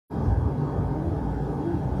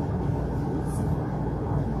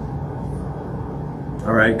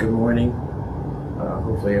All right, good morning.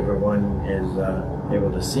 Hopefully everyone is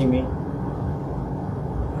able to see me.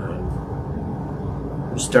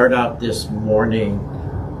 We start out this morning.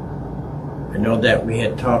 I know that we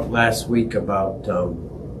had talked last week about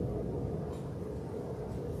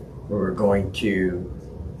we were going to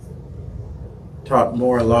talk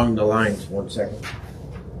more along the lines. One second.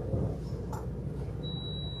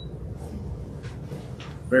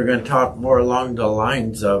 We're going to talk more along the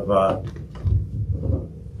lines of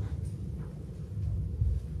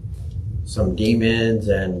some demons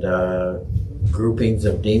and groupings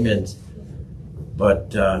of demons.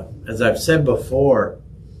 But as I've said before,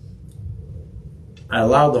 I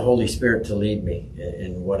allow the Holy Spirit to lead me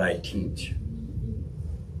in what I teach.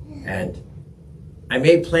 And I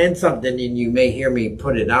may plan something and you may hear me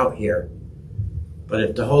put it out here. But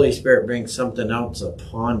if the Holy Spirit brings something else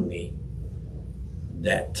upon me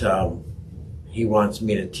that He wants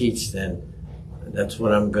me to teach, then that's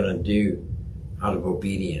what I'm going to do out of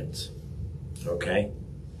obedience. Okay?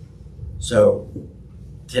 So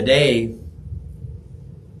today,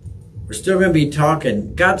 we're still going to be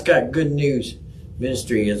talking. God's Got Good News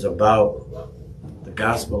Ministry is about the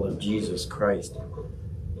gospel of Jesus Christ.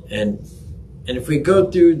 And if we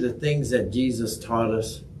go through the things that Jesus taught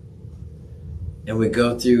us, and we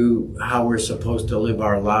go through how we're supposed to live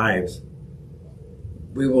our lives,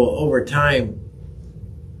 we will over time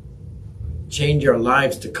change our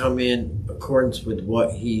lives to come in accordance with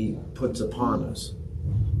what He puts upon us.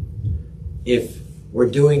 If we're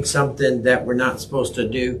doing something that we're not supposed to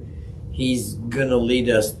do, He's going to lead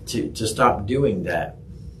us to stop doing that.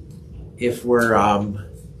 If we're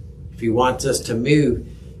if He wants us to move,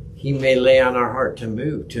 He may lay on our heart to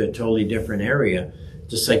move to a totally different area,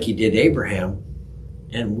 just like He did Abraham,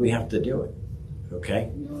 and we have to do it.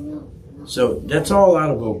 Okay? So that's all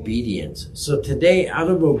out of obedience. So today, out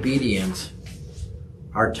of obedience,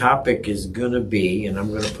 our topic is going to be, and I'm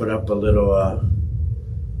going to put up a little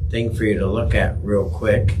thing for you to look at real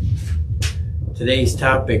quick. Today's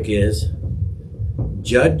topic is,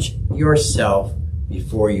 judge yourself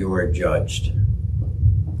before you are judged.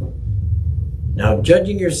 Now,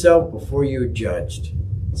 judging yourself before you're judged.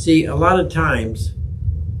 See, a lot of times,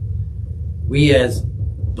 we as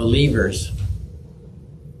believers,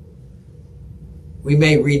 we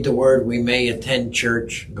may read the Word, we may attend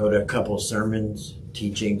church, go to a couple sermons,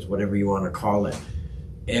 teachings, whatever you want to call it,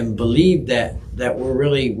 and believe that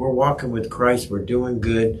we're walking with Christ, we're doing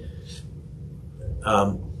good.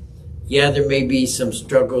 Yeah, there may be some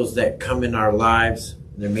struggles that come in our lives.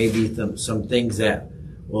 There may be some things that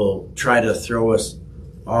will try to throw us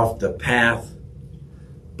off the path.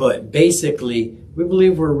 But basically, we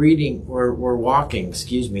believe we're walking,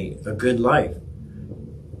 a good life.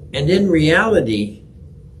 And in reality,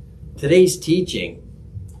 today's teaching,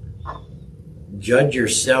 judge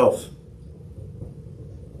yourself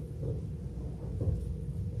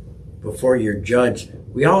before you're judged.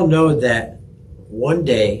 We all know that one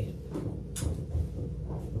day,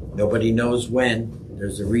 nobody knows when,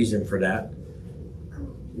 there's a reason for that,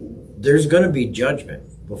 there's going to be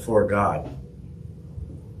judgment before God.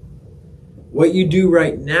 What you do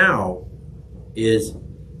right now is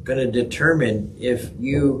going to determine if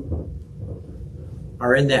you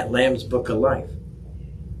are in that Lamb's Book of Life.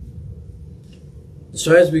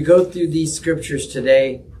 So as we go through these scriptures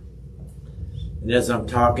today, and as I'm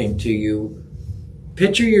talking to you,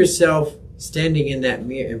 picture yourself standing in that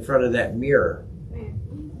mirror, in front of that mirror.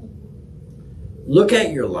 Look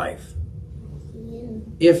at your life.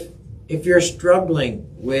 If you're struggling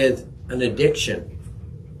with an addiction,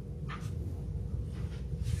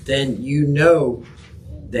 then you know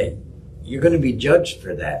that you're going to be judged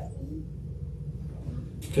for that,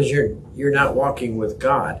 because you're not walking with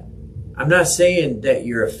God. I'm not saying that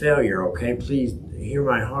you're a failure, okay? Please hear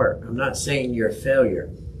my heart. I'm not saying you're a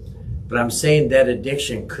failure. But I'm saying that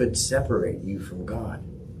addiction could separate you from God.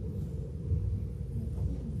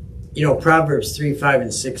 You know, Proverbs 3, 5,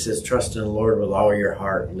 and 6 says, trust in the Lord with all your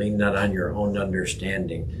heart. Lean not on your own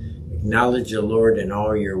understanding. Acknowledge the Lord in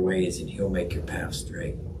all your ways, and He'll make your path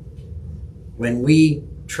straight. When we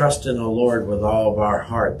trust in the Lord with all of our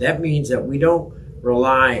heart, that means that we don't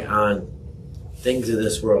rely on things of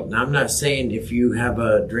this world. Now, I'm not saying if you have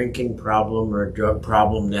a drinking problem or a drug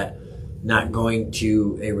problem that not going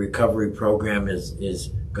to a recovery program is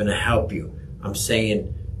going to help you. I'm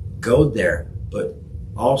saying go there, but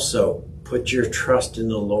also put your trust in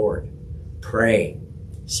the Lord. Pray.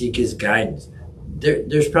 Seek His guidance.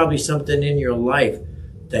 There's probably something in your life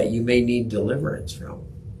that you may need deliverance from.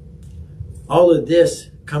 All of this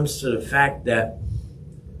comes to the fact that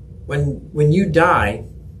when you die,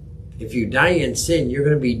 If you die in sin, you're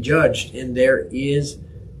going to be judged, and there is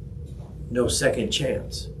no second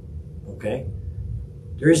chance. Okay?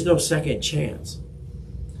 There is no second chance.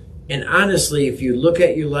 And honestly, if you look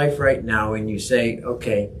at your life right now and you say,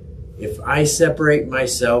 okay, if I separate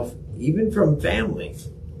myself, even from family,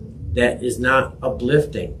 that is not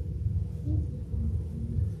uplifting,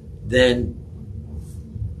 then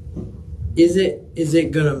is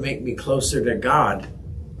it going to make me closer to God?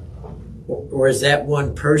 Or is that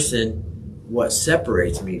one person what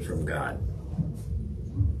separates me from God?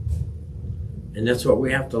 And that's what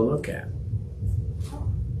we have to look at.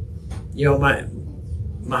 You know,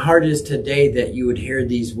 my heart is today that you would hear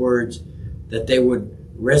these words, that they would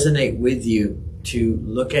resonate with you to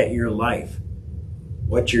look at your life,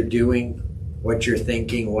 what you're doing, what you're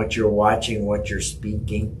thinking, what you're watching, what you're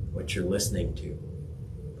speaking, what you're listening to.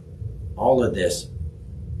 All of this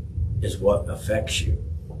is what affects you.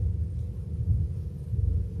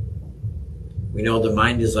 We know the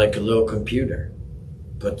mind is like a little computer.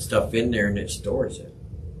 Put stuff in there and it stores it.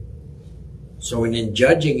 So in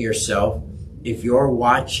judging yourself, if you're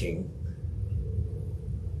watching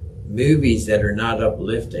movies that are not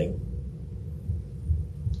uplifting,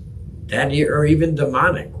 that or even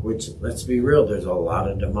demonic, which, let's be real, there's a lot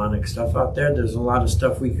of demonic stuff out there. There's a lot of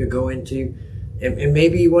stuff we could go into, and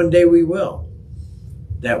maybe one day we will,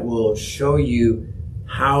 that will show you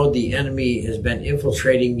how the enemy has been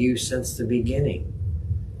infiltrating you since the beginning.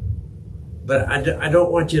 But I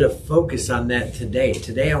don't want you to focus on that today.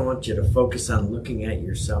 Today I want you to focus on looking at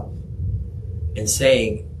yourself and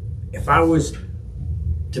saying, if I was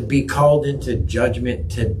to be called into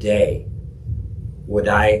judgment today, would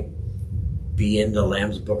I be in the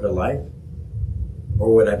Lamb's Book of Life?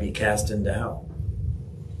 Or would I be cast into hell?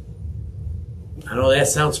 I know that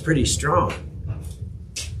sounds pretty strong,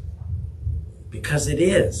 because it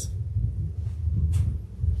is.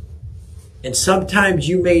 And sometimes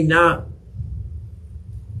you may not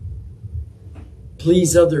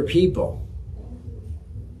please other people,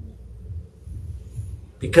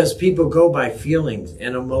 because people go by feelings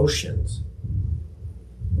and emotions.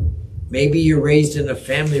 Maybe you're raised in a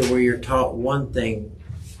family where you're taught one thing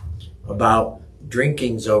about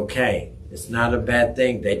drinking's okay. It's not a bad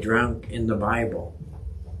thing. They drank in the Bible.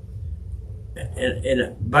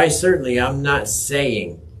 And by certainly, I'm not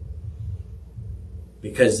saying,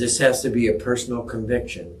 because this has to be a personal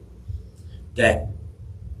conviction, that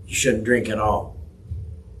you shouldn't drink at all.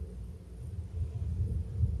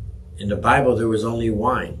 In the Bible, there was only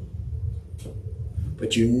wine.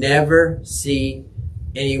 But you never see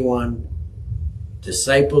anyone,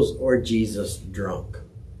 disciples or Jesus, drunk.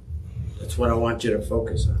 That's what I want you to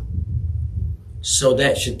focus on. So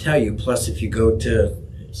that should tell you. Plus, if you go to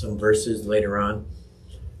some verses later on,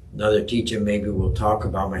 another teaching maybe we'll talk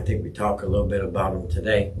about them. I think we talk a little bit about them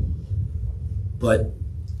today. But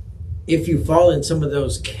if you fall in some of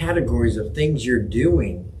those categories of things you're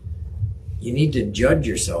doing, you need to judge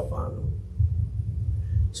yourself on them.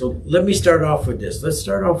 So let me start off with this. Let's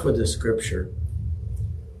start off with the scripture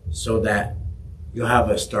so that you'll have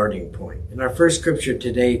a starting point. And our first scripture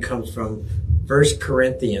today comes from 1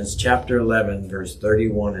 Corinthians chapter 11, verse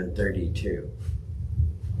 31 and 32.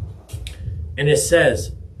 And it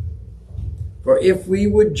says, "For if we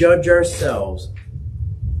would judge ourselves,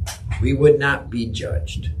 we would not be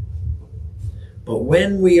judged. But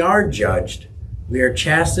when we are judged, we are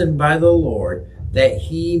chastened by the Lord, that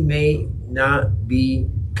he may not be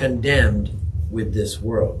condemned with this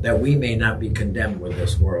world." That we may not be condemned with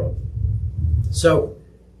this world. So,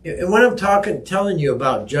 and when I'm telling you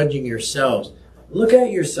about judging yourselves, look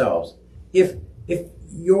at yourselves. If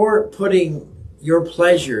you're putting your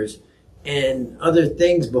pleasures and other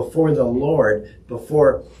things before the Lord,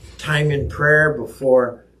 before time in prayer,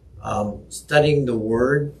 before studying the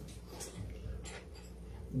Word,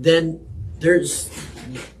 then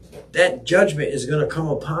that judgment is going to come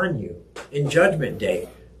upon you in Judgment Day.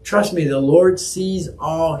 Trust me, the Lord sees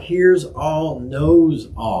all, hears all, knows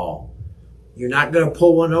all. You're not going to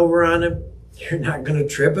pull one over on him. You're not going to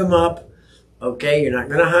trip him up. Okay? You're not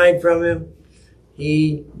going to hide from him.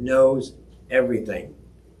 He knows everything.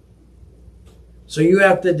 So you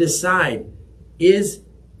have to decide,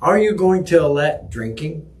 are you going to let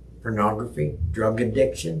drinking, pornography, drug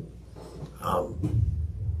addiction,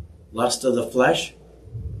 lust of the flesh,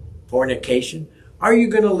 fornication, are you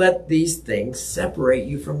going to let these things separate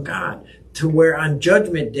you from God to where on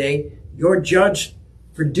Judgment Day you're judged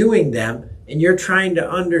for doing them and you're trying to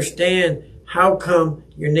understand how come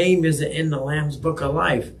your name isn't in the Lamb's Book of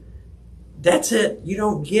Life? That's it. You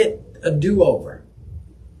don't get a do-over.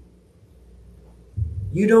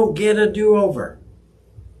 You don't get a do-over.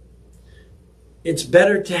 It's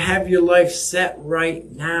better to have your life set right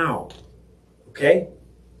now. Okay?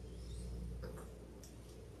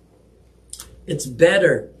 It's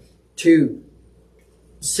better to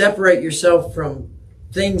separate yourself from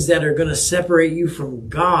things that are going to separate you from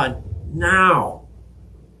God now.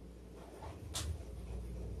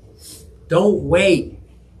 Don't wait,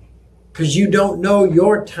 because you don't know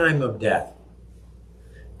your time of death.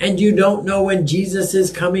 And you don't know when Jesus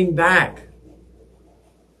is coming back.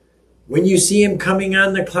 When you see him coming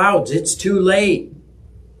on the clouds, it's too late.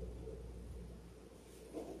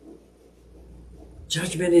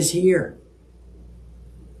 Judgment is here.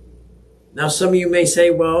 Now, some of you may say,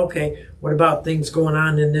 well, okay, what about things going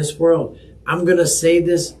on in this world? I'm going to say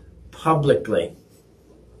this publicly.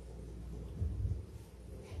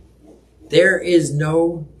 There is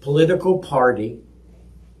no political party.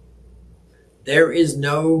 There is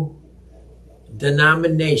no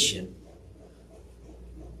denomination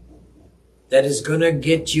that is going to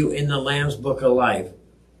get you in the Lamb's Book of Life.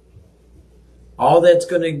 All that's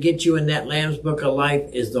going to get you in that Lamb's Book of Life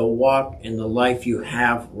is the walk and the life you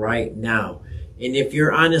have right now. And if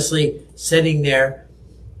you're honestly sitting there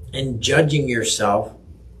and judging yourself,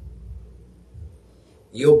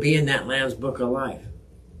 you'll be in that Lamb's Book of Life.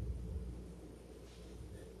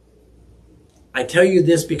 I tell you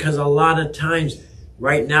this because a lot of times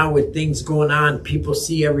right now with things going on, people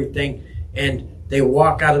see everything and they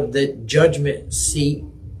walk out of the judgment seat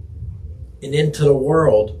and into the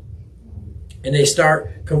world. And they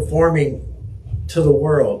start conforming to the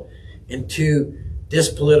world and to this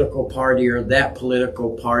political party or that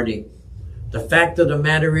political party. The fact of the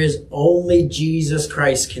matter is, only Jesus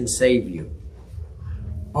Christ can save you.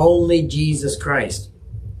 Only Jesus Christ.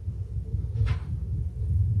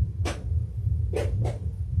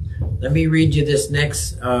 Let me read you this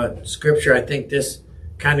next scripture. I think this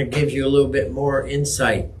kind of gives you a little bit more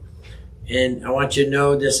insight. And I want you to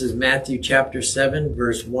know this is Matthew chapter 7,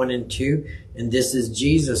 verse 1 and 2. And this is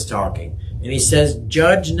Jesus talking. And he says,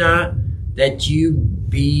 judge not that you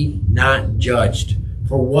be not judged.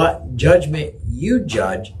 For what judgment you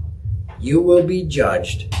judge, you will be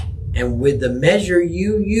judged. And with the measure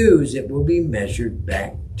you use, it will be measured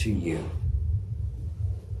back to you.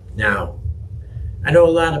 Now, I know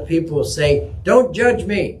a lot of people say, don't judge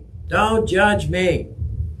me. Don't judge me.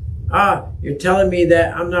 You're telling me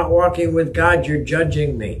that I'm not walking with God. You're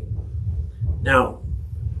judging me. Now,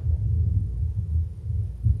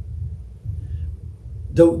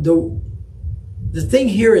 the thing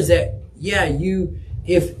here is that, yeah,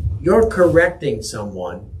 if you're correcting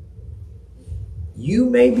someone, you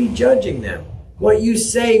may be judging them. What you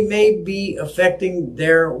say may be affecting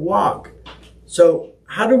their walk. So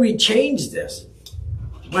how do we change this?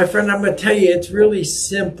 My friend, I'm going to tell you, it's really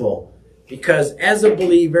simple. Because as a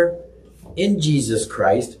believer in Jesus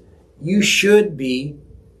Christ, you should be,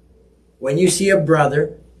 when you see a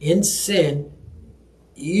brother in sin,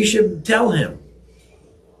 you should tell him.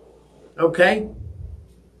 Okay?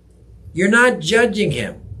 You're not judging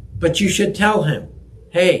him, but you should tell him,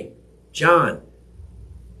 hey, John,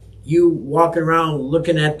 you walking around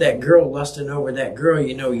looking at that girl, lusting over that girl,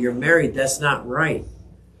 you know, you're married. That's not right.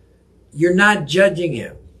 You're not judging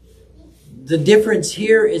him. The difference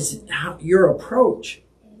here is your approach.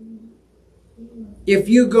 If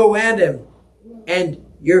you go at him and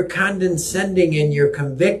you're condescending and you're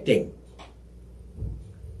convicting,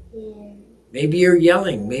 maybe you're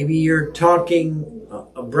yelling, maybe you're talking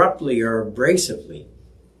abruptly or abrasively,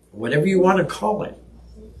 whatever you want to call it,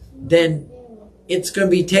 then it's going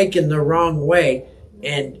to be taken the wrong way,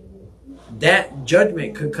 and that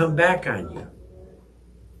judgment could come back on you.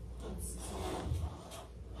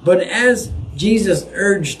 But as Jesus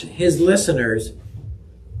urged his listeners,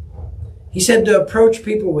 he said to approach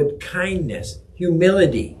people with kindness,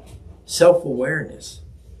 humility, self-awareness.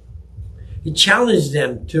 He challenged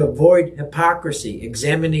them to avoid hypocrisy,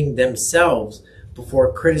 examining themselves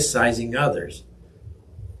before criticizing others,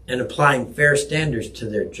 and applying fair standards to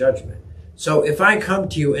their judgment. So if I come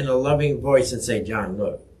to you in a loving voice and say, John,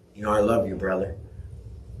 look, you know, I love you, brother.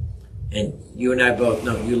 And you and I both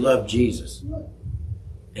know you love Jesus.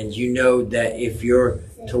 And you know that if you're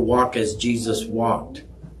to walk as Jesus walked,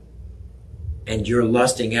 and you're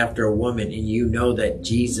lusting after a woman, and you know that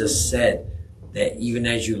Jesus said that even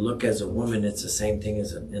as you look as a woman, it's the same thing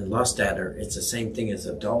as, and lust at her, it's the same thing as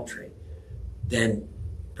adultery, then,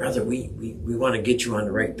 brother, we want to get you on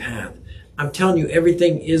the right path. I'm telling you,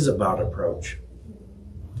 everything is about approach.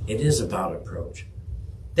 It is about approach.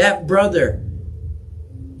 That brother,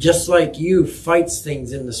 just like you, fights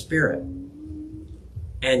things in the spirit.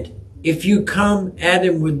 And if you come at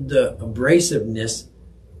him with the abrasiveness,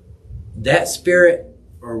 that spirit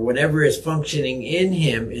or whatever is functioning in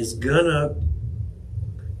him is gonna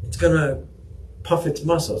puff its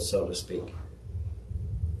muscles, so to speak.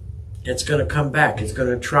 It's gonna come back. It's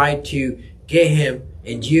gonna try to get him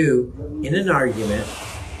and you in an argument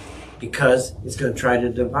because it's gonna try to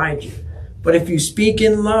divide you. But if you speak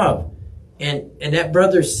in love, and that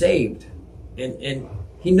brother's saved, and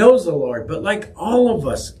he knows the Lord, but like all of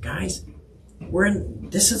us, guys,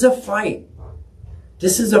 this is a fight.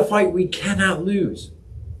 This is a fight we cannot lose.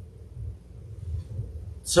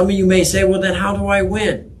 Some of you may say, well, then how do I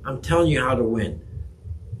win? I'm telling you how to win.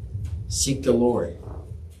 Seek the Lord.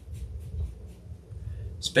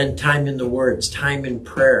 Spend time in the words, time in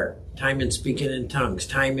prayer, time in speaking in tongues,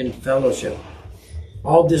 time in fellowship.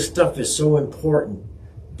 All this stuff is so important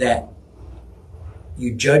that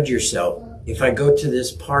you judge yourself. If I go to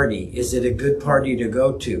this party, is it a good party to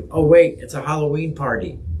go to? Oh, wait, it's a Halloween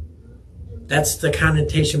party. That's the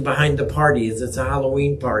connotation behind the party, is it's a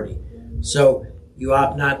Halloween party. So you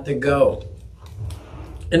ought not to go.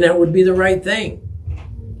 And that would be the right thing.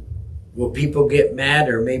 Will people get mad,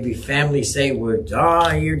 or maybe family say, well,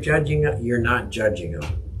 you're judging them? You're not judging them.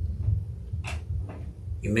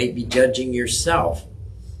 You may be judging yourself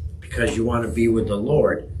because you want to be with the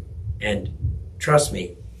Lord. And trust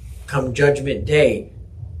me, come Judgment Day,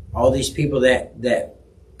 all these people that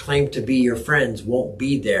claim to be your friends won't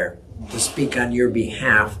be there to speak on your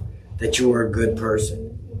behalf that you are a good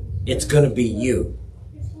person. It's going to be you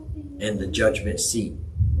in the judgment seat.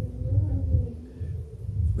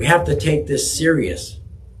 We have to take this serious.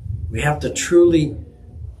 We have to truly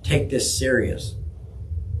take this serious.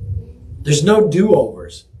 There's no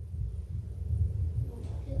do-overs.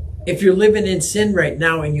 If you're living in sin right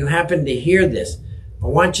now and you happen to hear this, I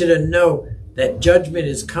want you to know that judgment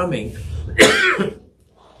is coming.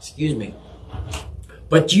 Excuse me.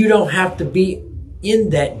 But you don't have to be in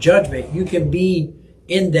that judgment. You can be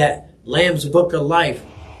in that Lamb's Book of Life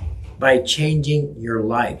by changing your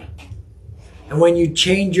life. And when you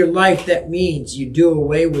change your life, that means you do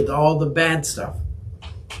away with all the bad stuff.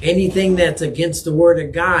 Anything that's against the Word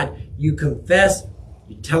of God, you confess,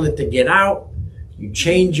 you tell it to get out, you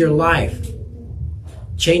change your life.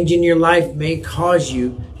 Changing your life may cause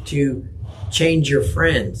you to change your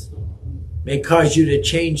friends, may cause you to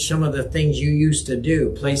change some of the things you used to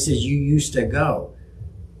do, places you used to go.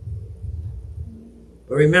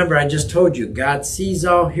 But remember, I just told you, God sees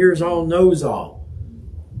all, hears all, knows all.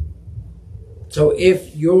 So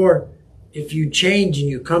if you change and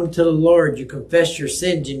you come to the Lord, you confess your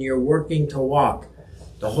sins and you're working to walk,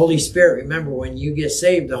 the Holy Spirit, remember, when you get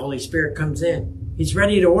saved, the Holy Spirit comes in. He's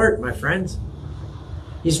ready to work, my friends.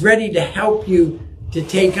 He's ready to help you to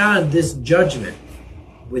take on this judgment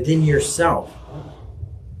within yourself.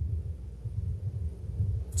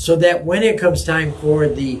 So that when it comes time for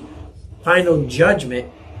the final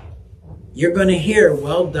judgment, you're going to hear,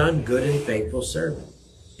 well done, good and faithful servant.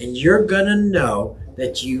 And you're going to know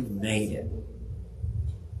that you've made it.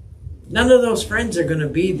 None of those friends are going to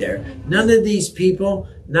be there. None of these people,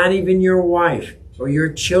 not even your wife or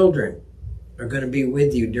your children, are going to be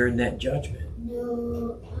with you during that judgment.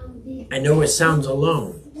 I know it sounds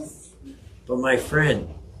alone, but my friend,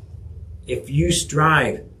 if you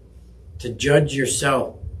strive to judge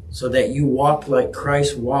yourself so that you walk like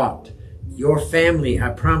Christ walked, your family, I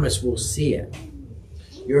promise, will see it.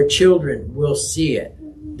 Your children will see it.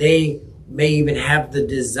 They may even have the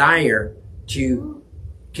desire to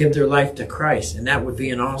give their life to Christ, and that would be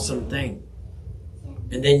an awesome thing.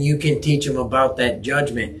 And then you can teach them about that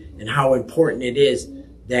judgment and how important it is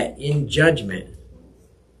that in judgment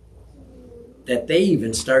that they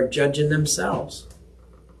even start judging themselves.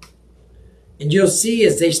 And you'll see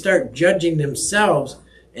as they start judging themselves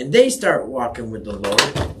and they start walking with the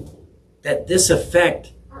Lord, that this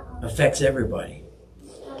affects everybody.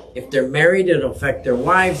 If they're married, it'll affect their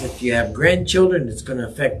wives. If you have grandchildren, it's going to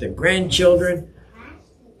affect the grandchildren.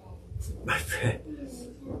 My friend.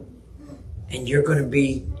 And you're going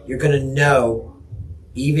to know,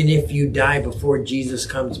 even if you die before Jesus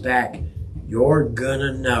comes back, you're going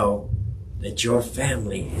to know that your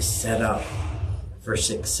family is set up for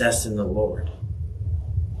success in the Lord.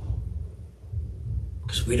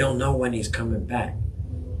 Because we don't know when He's coming back.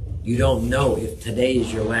 You don't know if today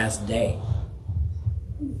is your last day.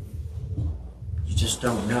 You just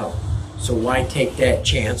don't know. So why take that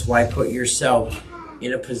chance? Why put yourself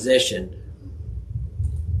in a position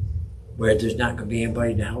where there's not going to be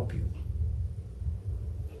anybody to help you?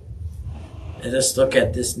 And let's look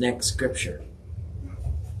at this next scripture.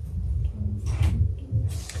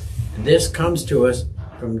 And this comes to us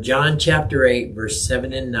from John chapter 8, verse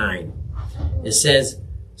 7 and 9. It says,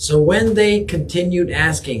 "So when they continued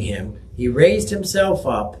asking him, he he raised himself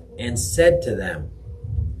up and said to them,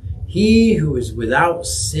 "He who is without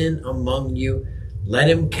sin among you, let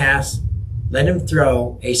him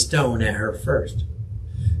throw a stone at her first."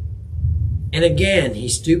 And again he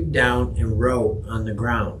stooped down and wrote on the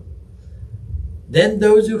ground. Then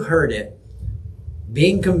those who heard it,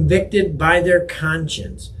 being convicted by their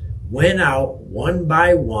conscience, went out one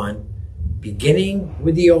by one, beginning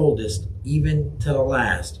with the oldest, even to the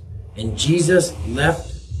last. And Jesus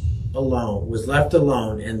was left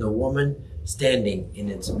alone, and the woman standing in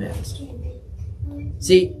its midst.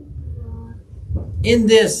 See, in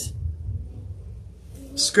this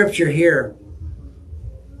scripture here,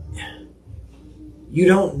 you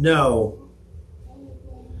don't know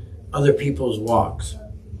other people's walks.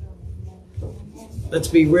 Let's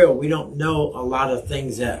be real. We don't know a lot of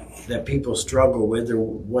things that people struggle with or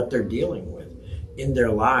what they're dealing with in their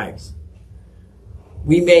lives.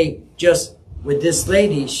 We may just, with this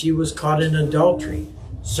lady, she was caught in adultery.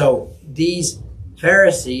 So these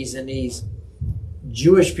Pharisees and these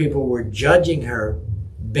Jewish people were judging her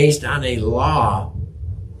based on a law,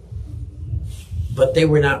 but they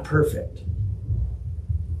were not perfect.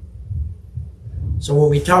 So when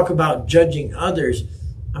we talk about judging others,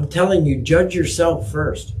 I'm telling you, judge yourself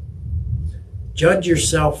first. Judge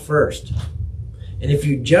yourself first. And if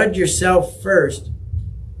you judge yourself first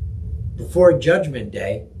before Judgment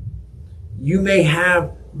Day, you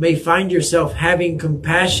may find yourself having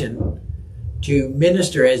compassion to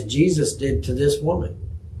minister as Jesus did to this woman.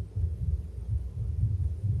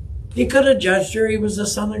 He could have judged her. He was the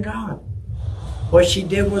Son of God. What she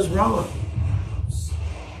did was wrong.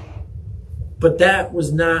 But that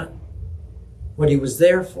was not what he was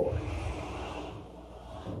there for.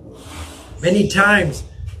 Many times,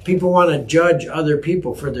 people want to judge other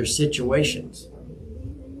people for their situations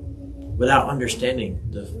without understanding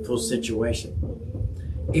the full situation.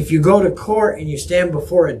 If you go to court and you stand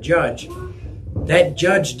before a judge, that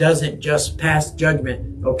judge doesn't just pass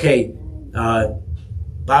judgment. Okay,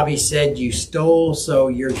 Bobby said you stole, so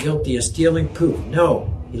you're guilty of stealing. Poof.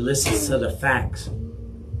 No, he listens to the facts.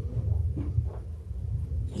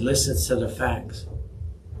 He listens to the facts.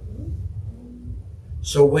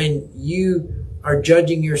 So when you are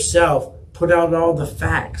judging yourself, put out all the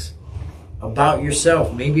facts about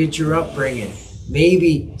yourself. Maybe it's your upbringing.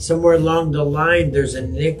 Maybe somewhere along the line there's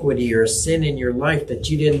an iniquity or a sin in your life that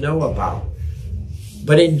you didn't know about.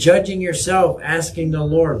 But in judging yourself, asking the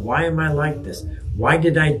Lord, why am I like this? Why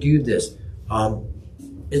did I do this?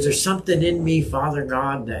 Is there something in me, Father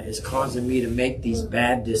God, that is causing me to make these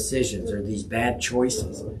bad decisions or these bad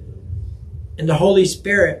choices? And the Holy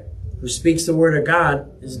Spirit, who speaks the Word of God,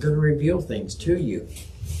 is going to reveal things to you.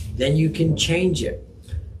 Then you can change it.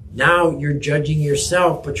 Now you're judging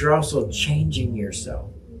yourself, but you're also changing yourself.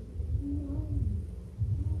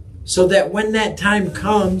 So that when that time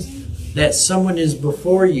comes that someone is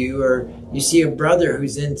before you, or you see a brother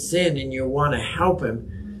who's in sin and you want to help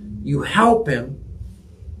him, you help him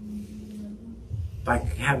by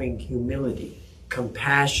having humility,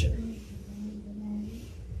 compassion.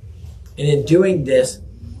 And in doing this,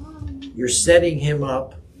 you're setting him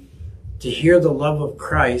up to hear the love of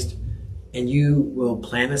Christ, and you will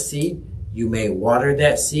plant a seed. You may water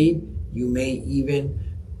that seed. You may even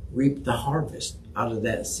reap the harvest out of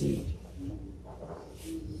that seed.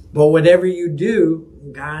 But whatever you do,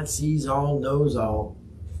 God sees all, knows all,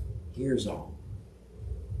 hears all.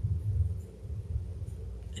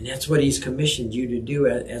 And that's what he's commissioned you to do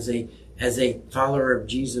as a follower of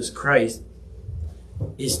Jesus Christ,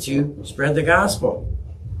 is to spread the gospel.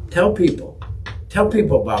 Tell people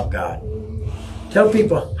about God. Tell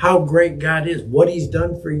people how great God is, what he's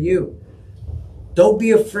done for you. Don't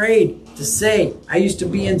be afraid to say, I used to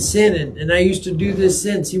be in sin and I used to do this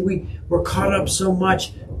sin. See, we're caught up so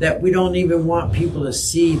much that we don't even want people to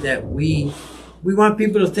see that we want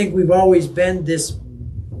people to think we've always been this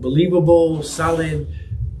believable, solid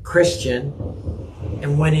Christian.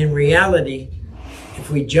 And when in reality, if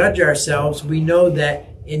we judge ourselves, we know that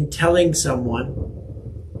in telling someone,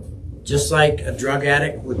 just like a drug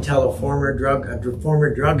addict would tell a former drug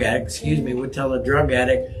addict, would tell a drug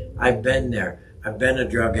addict, I've been there. I've been a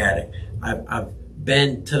drug addict. I've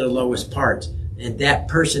been to the lowest parts. And that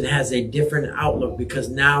person has a different outlook, because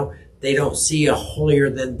now they don't see a holier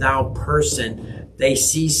than thou person. They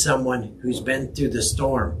see someone who's been through the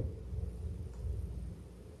storm.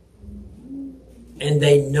 And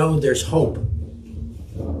they know there's hope.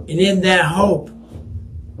 And in that hope,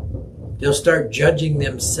 they'll start judging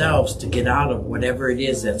themselves to get out of whatever it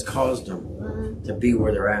is that's caused them to be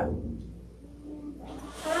where they're at.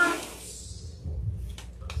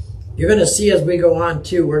 You're going to see as we go on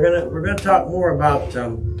too. We're going to talk more about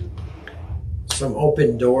some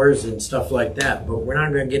open doors and stuff like that, but we're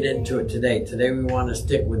not going to get into it today. Today we want to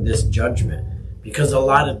stick with this judgment, because a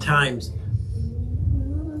lot of times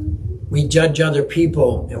we judge other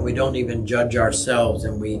people and we don't even judge ourselves,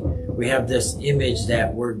 and we have this image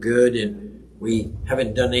that we're good and we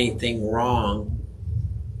haven't done anything wrong,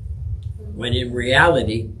 when in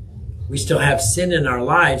reality we still have sin in our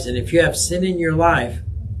lives. And if you have sin in your life,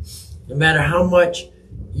 no matter how much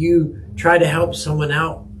you try to help someone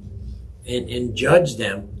out and judge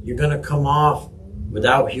them, you're going to come off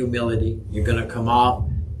without humility. You're going to come off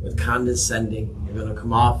with condescending. You're going to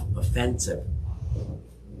come off offensive.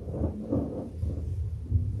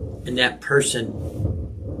 And that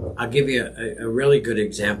person, I'll give you a really good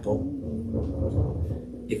example.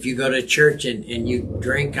 If you go to church and you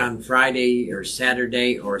drink on Friday or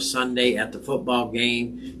Saturday or Sunday at the football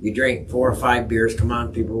game, you drink 4 or 5 beers. Come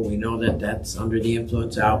on, people, we know that that's under the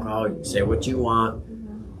influence of alcohol. You can say what you want.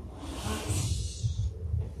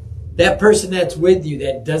 That person that's with you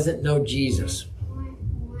that doesn't know Jesus,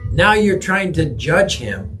 now you're trying to judge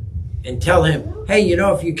him and tell him, hey, you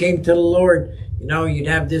know, if you came to the Lord, you know, you'd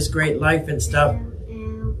have this great life and stuff.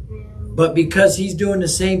 But because he's doing the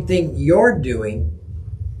same thing you're doing,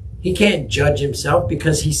 he can't judge himself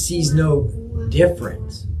because he sees no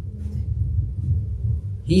difference.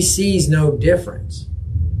 He sees no difference.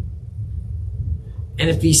 And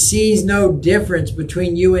if he sees no difference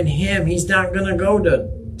between you and him, he's not going to go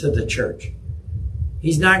to the church.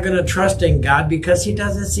 He's not going to trust in God because he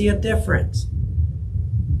doesn't see a difference.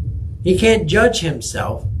 He can't judge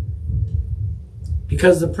himself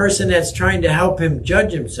because the person that's trying to help him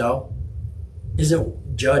judge himself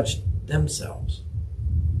isn't judged themselves.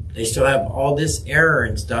 They still have all this error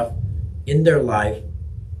and stuff in their life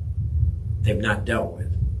they've not dealt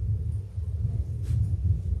with.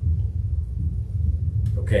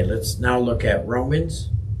 Okay, let's now look at Romans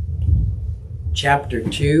chapter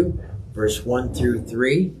 2, verse 1 through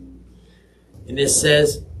 3. And it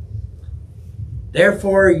says,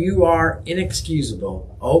 therefore you are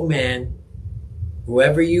inexcusable, O man,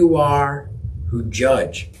 whoever you are who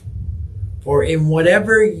judge. For in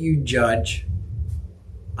whatever you judge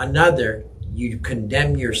another, you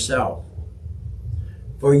condemn yourself.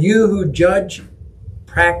 For you who judge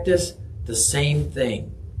practice the same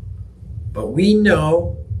thing. But we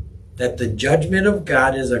know that the judgment of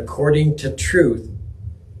God is according to truth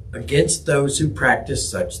against those who practice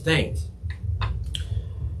such things.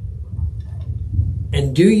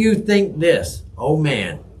 And do you think this, O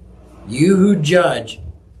man, you who judge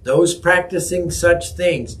those practicing such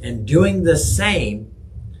things and doing the same,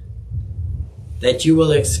 that you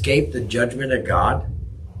will escape the judgment of God?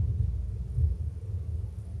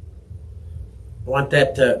 I want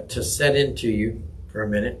that to set into you for a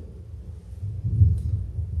minute.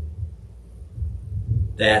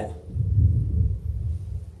 That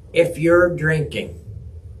if you're drinking,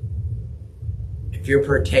 if you're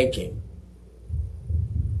partaking,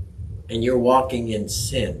 and you're walking in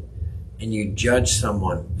sin, and you judge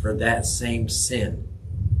someone for that same sin,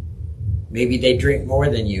 maybe they drink more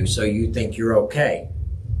than you, so you think you're okay.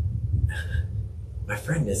 My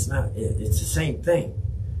friend, it's not. It's the same thing.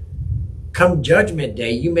 Come judgment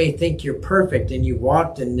day, you may think you're perfect and you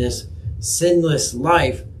walked in this sinless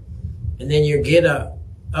life, and then you get up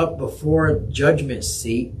before judgment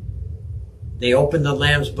seat. They open the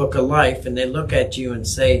Lamb's Book of Life and they look at you and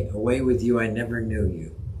say, away with you, I never knew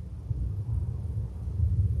you.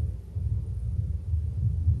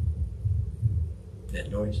 That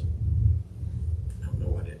noise? I don't know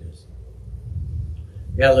what it is.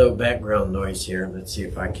 Got a little background noise here. Let's see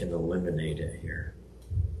if I can eliminate it here.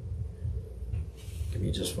 Give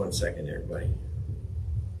me just 1 second, everybody.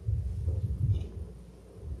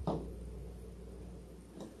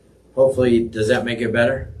 Hopefully, does that make it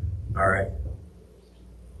better? All right.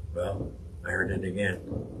 Well, I heard it again.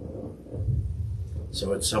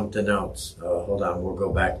 So it's something else. Hold on, we'll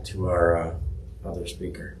go back to our other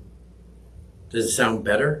speaker. Does it sound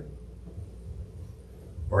better?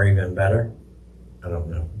 Or even better? I don't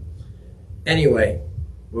know. Anyway,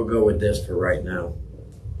 we'll go with this for right now.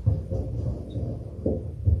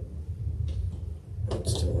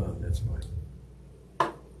 It's still on, that's fine.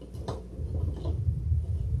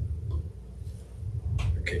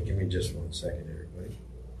 Okay, give me just 1 second, everybody.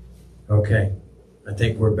 Okay, I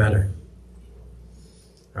think we're better.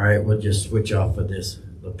 All right, we'll just switch off of this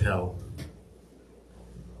lapel.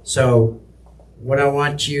 So, what I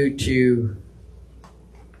want you to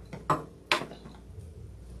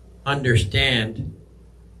understand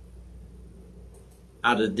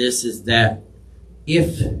out of this is that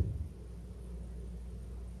if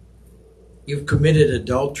you've committed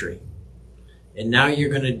adultery and now you're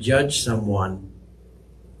going to judge someone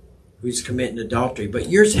who's committing adultery. But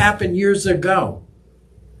yours happened years ago.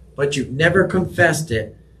 But you've never confessed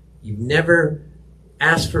it. You've never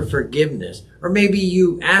asked for forgiveness. Or maybe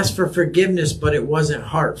you asked for forgiveness, but it wasn't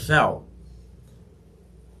heartfelt.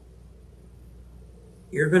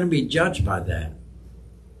 You're going to be judged by that.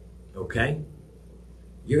 Okay?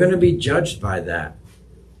 You're going to be judged by that.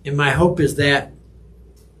 And my hope is that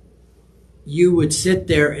you would sit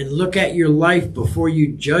there and look at your life before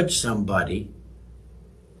you judge somebody.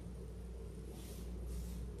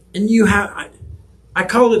 And you have, I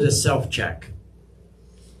call it a self-check.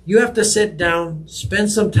 You have to sit down,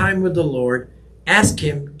 spend some time with the Lord, ask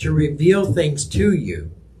Him to reveal things to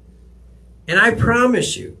you. And I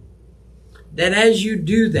promise you that as you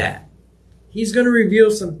do that, He's going to reveal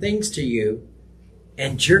some things to you,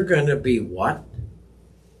 and you're going to be what?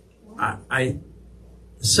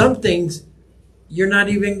 Some things you're not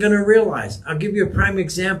even going to realize. I'll give you a prime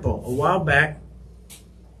example. A while back,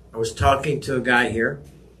 I was talking to a guy here,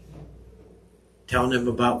 telling him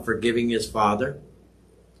about forgiving his father.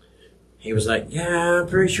 He was like, yeah, I'm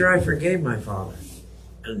pretty sure I forgave my father.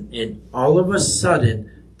 And all of a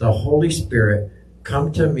sudden, the Holy Spirit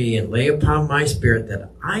come to me and lay upon my spirit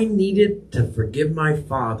that I needed to forgive my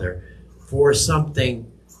father for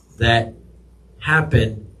something that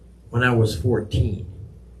happened when I was 14.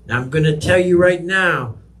 Now, I'm going to tell you right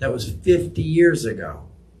now, that was 50 years ago.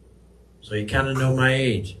 So you kind of know my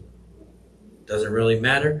age. Doesn't really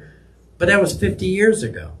matter. But that was 50 years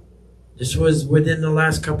ago. This was within the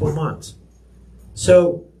last couple of months.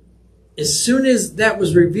 So as soon as that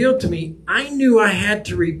was revealed to me, I knew I had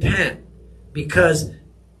to repent, because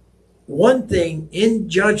one thing in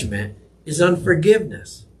judgment is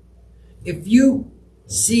unforgiveness. If you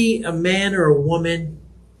see a man or a woman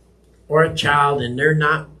or a child and they're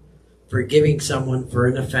not forgiving someone for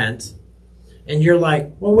an offense, and you're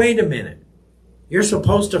like, well, wait a minute. You're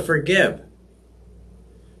supposed to forgive.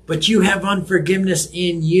 But you have unforgiveness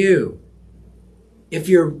in you. If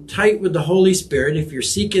you're tight with the Holy Spirit, if you're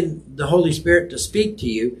seeking the Holy Spirit to speak to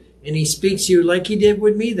you, and He speaks to you like He did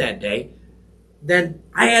with me that day, then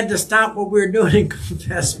I had to stop what we were doing and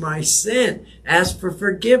confess my sin. Ask for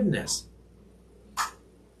forgiveness.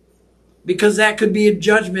 Because that could be a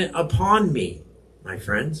judgment upon me, my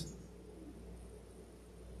friends.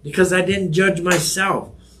 Because I didn't judge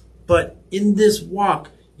myself. But in this walk,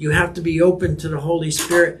 you have to be open to the Holy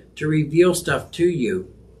Spirit to reveal stuff to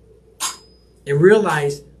you. And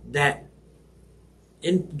realize that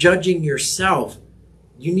in judging yourself,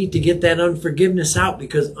 you need to get that unforgiveness out,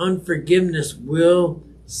 because unforgiveness will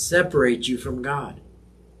separate you from God.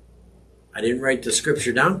 I didn't write the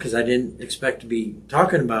scripture down because I didn't expect to be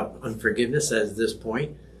talking about unforgiveness at this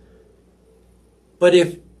point. But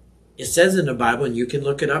if it says in the Bible, and you can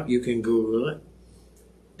look it up, you can Google it,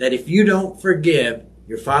 that if you don't forgive,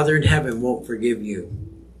 your Father in heaven won't forgive you.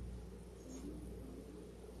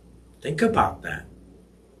 Think about that.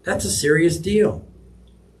 That's a serious deal.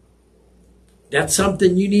 That's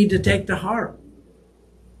something you need to take to heart.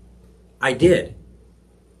 I did.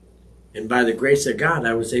 And by the grace of God,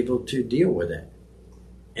 I was able to deal with it.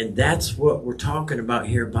 And that's what we're talking about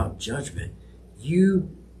here about judgment.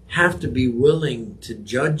 You have to be willing to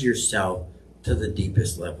judge yourself to the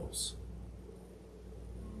deepest levels.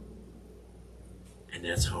 And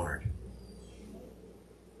that's hard.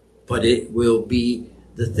 But it will be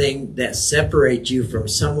the thing that separates you from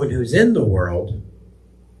someone who's in the world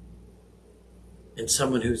and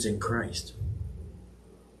someone who's in Christ.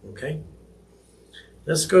 Okay?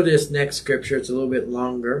 Let's go to this next scripture. It's a little bit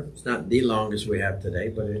longer. It's not the longest we have today,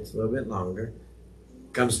 but it's a little bit longer.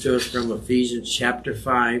 It comes to us from Ephesians chapter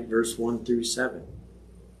 5, verse 1 through 7.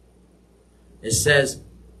 It says,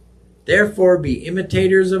 therefore be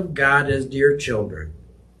imitators of God as dear children,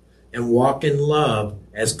 and walk in love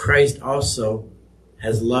as Christ also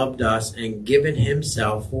has loved us and given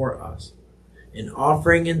himself for us, an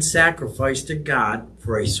offering and sacrifice to God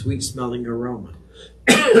for a sweet-smelling aroma.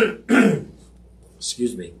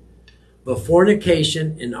 Excuse me. But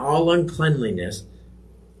fornication and all uncleanliness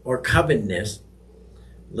or covetousness,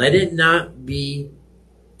 let it not be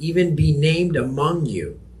even be named among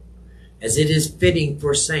you, as it is fitting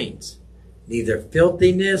for saints. Neither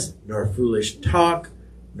filthiness, nor foolish talk,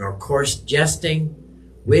 nor coarse jesting,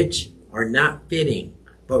 which are not fitting,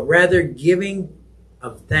 but rather giving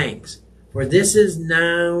of thanks. For this is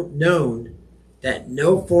now known, that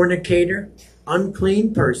no fornicator,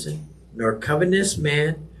 unclean person, nor covetous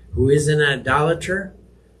man who is an idolater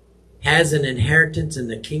has an inheritance in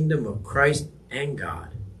the kingdom of Christ and God.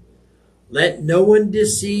 Let no one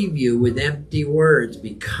deceive you with empty words,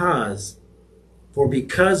 because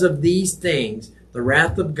of these things the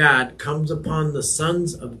wrath of God comes upon the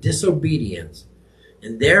sons of disobedience,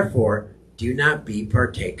 and therefore do not be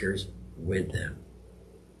partakers with them.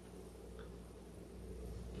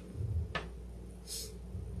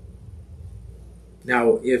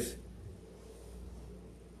 Now, if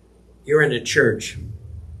you're in a church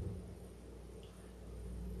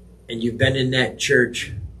and you've been in that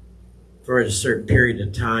church for a certain period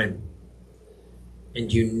of time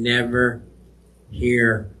and you never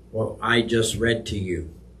hear what I just read to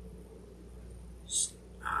you,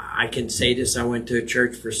 I can say this. I went to a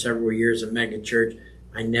church for several years, a mega church.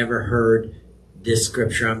 I never heard this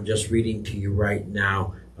scripture I'm just reading to you right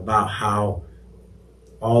now about how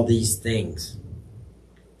all these things,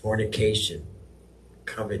 fornication,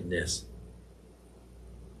 covetousness,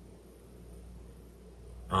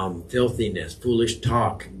 filthiness, foolish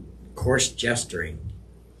talk, coarse gesturing.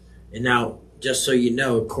 And now, just so you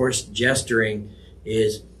know, coarse gesturing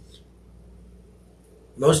is,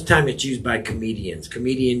 most of the time it's used by comedians.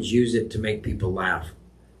 Comedians use it to make people laugh.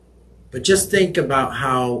 But just think about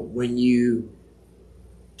how when you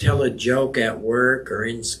tell a joke at work or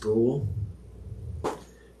in school,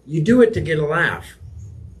 you do it to get a laugh.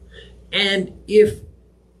 And if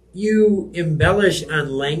you embellish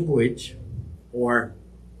on language or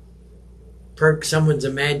perk someone's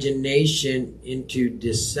imagination into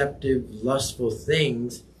deceptive, lustful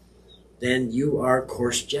things, then you are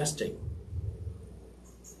coarse jesting.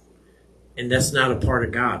 And that's not a part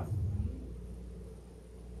of God.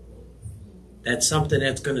 That's something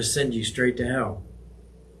that's going to send you straight to hell.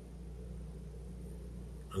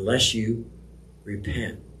 Unless you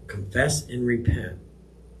repent. Confess and repent.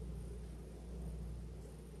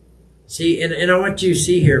 See, and I want you to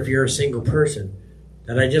see here, if you're a single person,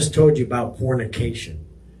 that I just told you about fornication.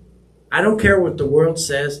 I don't care what the world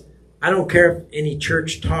says. I don't care if any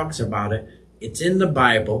church talks about it. It's in the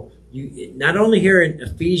Bible. You not only here in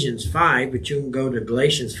Ephesians 5, but you can go to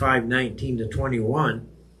Galatians 5:19 to 21,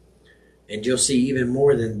 and you'll see even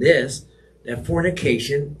more than this, that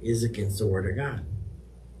fornication is against the Word of God.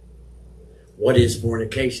 What is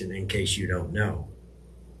fornication, in case you don't know?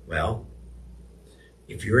 Well,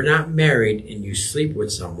 if you're not married and you sleep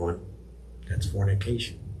with someone, that's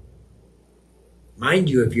fornication. Mind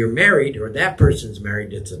you, if you're married or that person's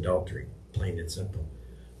married, it's adultery, plain and simple.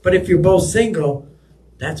 But if you're both single,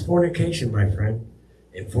 that's fornication, my friend.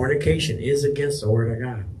 And fornication is against the Word of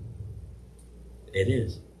God. It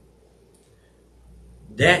is.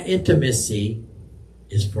 That intimacy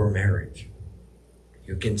is for marriage.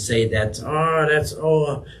 You can say you're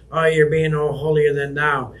being all holier than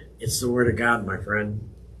thou. It's the Word of God, my friend.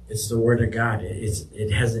 It's the Word of God.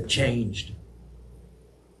 It hasn't changed.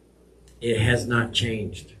 It has not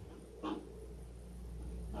changed.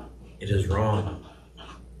 It is wrong.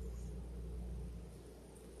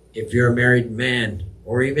 If you're a married man,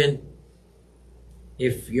 or even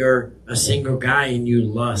if you're a single guy and you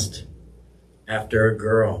lust after a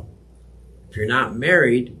girl, if you're not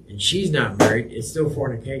married and she's not married, it's still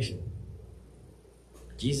fornication.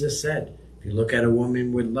 Jesus said, if you look at a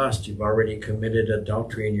woman with lust, you've already committed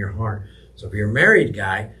adultery in your heart. So if you're a married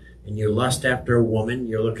guy and you lust after a woman,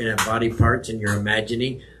 you're looking at body parts and you're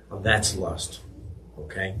imagining, that's lust.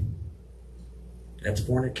 Okay? That's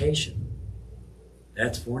fornication.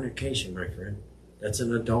 That's fornication, my friend. That's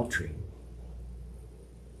an adultery.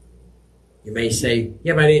 You may say,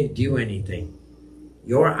 yeah, but I didn't do anything.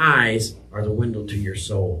 Your eyes are the window to your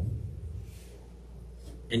soul.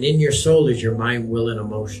 And in your soul is your mind, will, and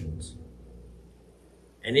emotions.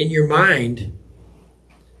 And in your mind,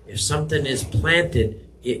 if something is planted,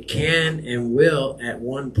 it can and will at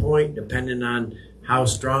one point, depending on how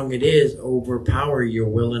strong it is, overpower your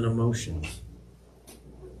will and emotions.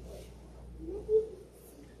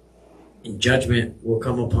 And judgment will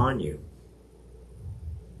come upon you.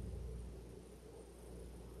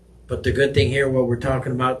 But the good thing here, what we're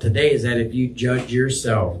talking about today, is that if you judge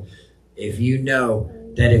yourself, if you know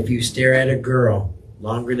that if you stare at a girl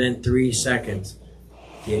longer than 3 seconds,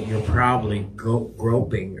 that you're probably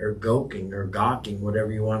groping or goking or gawking,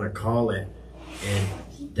 whatever you want to call it,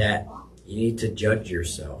 and that you need to judge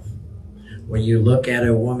yourself. When you look at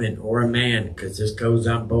a woman or a man, because this goes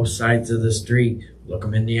on both sides of the street, look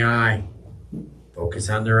them in the eye. Focus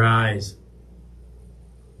on their eyes.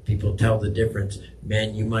 People tell the difference.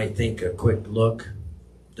 Man, you might think a quick look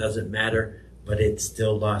doesn't matter, but it's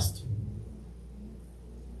still lust.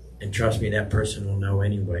 And trust me, that person will know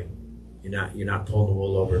anyway. You're not pulling the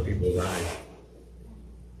wool over people's eyes.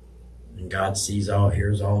 And God sees all,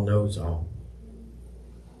 hears all, knows all.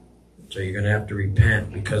 So you're going to have to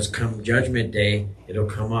repent, because come judgment day, it'll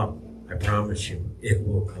come up. I promise you, it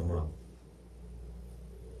will come up.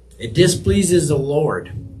 It displeases the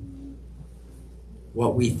Lord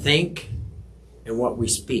what we think and what we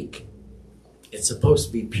speak. It's supposed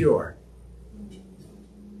to be pure.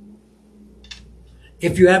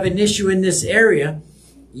 If you have an issue in this area,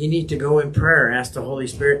 you need to go in prayer. Ask the Holy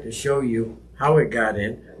Spirit to show you how it got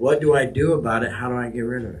in. What do I do about it? How do I get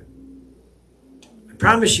rid of it? I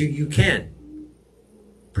promise you, you can.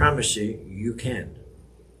 Promise you, you can.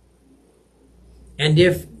 And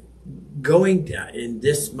if going, and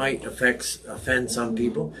this might offend some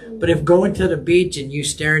people, but if going to the beach and you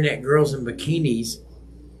staring at girls in bikinis,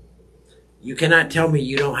 you cannot tell me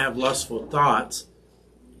you don't have lustful thoughts.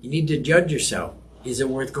 You need to judge yourself. Is it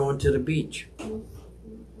worth going to the beach?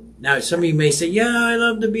 Now, some of you may say, yeah, I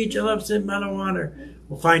love the beach. I love sitting by the water.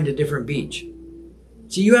 We'll find a different beach.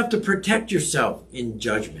 So you have to protect yourself in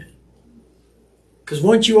judgment. Because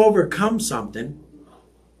once you overcome something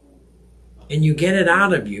and you get it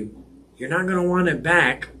out of you, you're not going to want it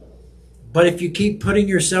back. But if you keep putting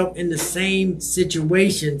yourself in the same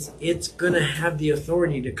situations, it's going to have the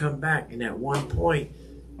authority to come back. And at one point,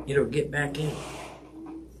 it'll get back in.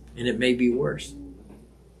 And it may be worse.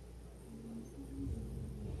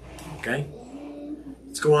 Okay?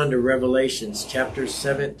 Let's go on to Revelations chapter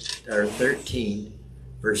 13,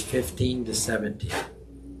 verse 15 to 17.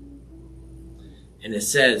 And it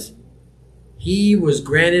says, He was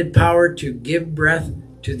granted power to give breath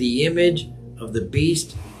to the image of the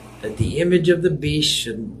beast, that the image of the beast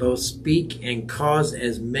should both speak and cause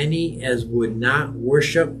as many as would not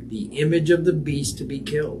worship the image of the beast to be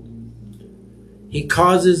killed. He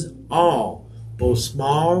causes all, both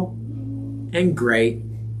small and great,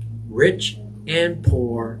 rich and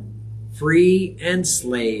poor, free and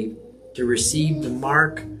slave, to receive the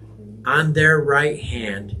mark on their right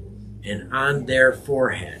hand and on their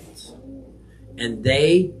foreheads, and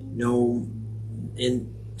they know,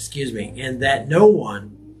 and that no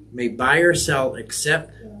one may buy or sell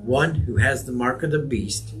except one who has the mark of the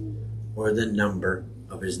beast or the number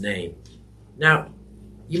of his name. Now,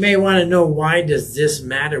 you may want to know, why does this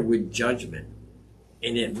matter with judgment?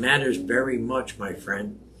 And it matters very much, my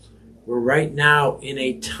friend. We're right now in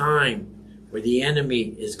a time where the enemy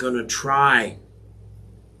is going to try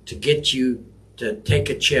to get you to take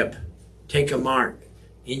a chip, take a mark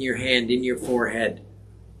in your hand, in your forehead.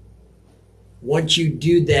 Once you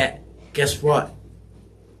do that, guess what?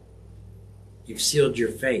 You've sealed your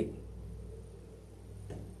fate.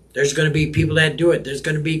 There's going to be people that do it. There's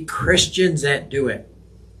going to be Christians that do it.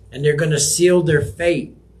 And they're going to seal their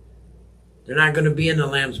fate. They're not going to be in the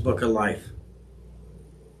Lamb's Book of Life.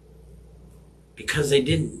 Because they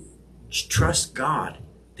didn't trust God.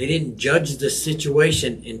 They didn't judge the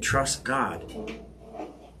situation and trust God.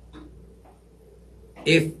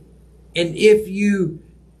 If you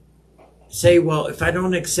say, well, if I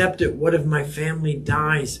don't accept it, what if my family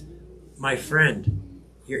dies? My friend,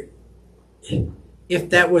 if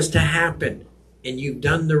that was to happen and you've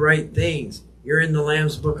done the right things, you're in the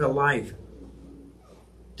Lamb's Book of Life.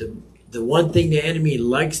 The one thing the enemy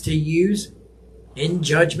likes to use in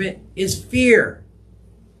judgment is fear.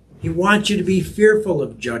 He wants you to be fearful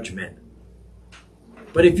of judgment.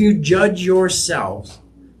 But if you judge yourselves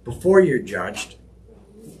before you're judged,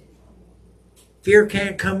 fear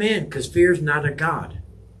can't come in, because fear is not of God.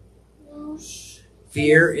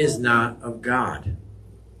 Fear is not of God.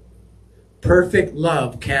 Perfect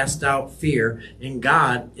love casts out fear, and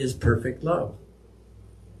God is perfect love.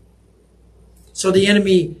 So the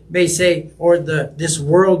enemy may say, or this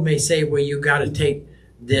world may say, well, you got to take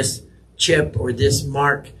this chip or this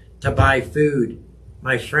mark to buy food.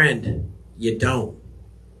 My friend, you don't.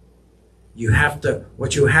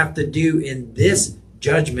 What you have to do in this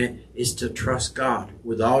judgment is to trust God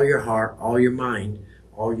with all your heart, all your mind,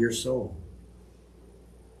 all your soul.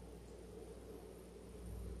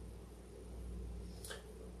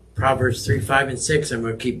 Proverbs 3, 5, and 6, I'm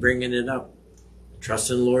going to keep bringing it up.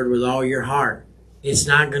 Trust in the Lord with all your heart. It's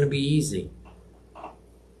not going to be easy.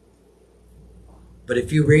 But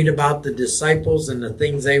if you read about the disciples and the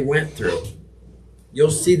things they went through,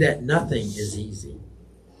 you'll see that nothing is easy.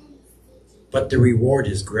 But the reward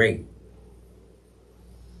is great.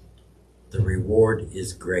 The reward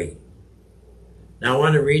is great. Now I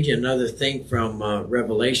want to read you another thing from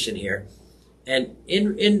Revelation here. And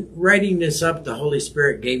in writing this up, the Holy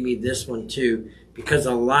Spirit gave me this one too, because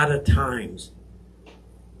a lot of times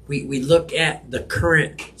we look at the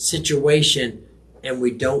current situation and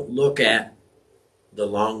we don't look at the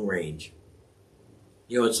long range.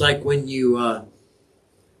 You know, it's like when you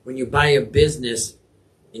buy a business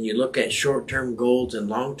and you look at short-term goals and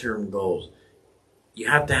long-term goals. You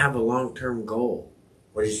have to have a long-term goal.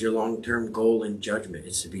 What is your long-term goal in judgment?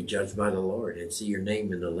 It's to be judged by the Lord and see your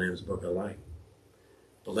name in the Lamb's Book of Life.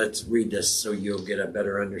 But let's read this so you'll get a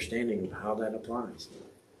better understanding of how that applies.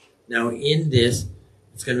 Now in this,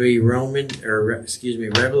 it's going to be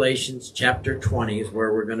Revelations chapter 20 is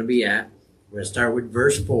where we're going to be at. We're going to start with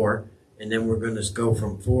verse 4, and then we're going to go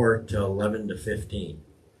from 4 to 11 to 15.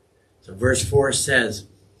 So verse 4 says,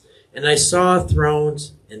 "And I saw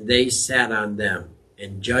thrones, and they sat on them,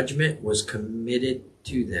 and judgment was committed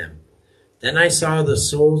to them. Then I saw the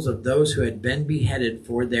souls of those who had been beheaded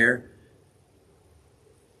for their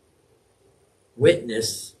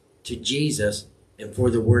witness to Jesus and for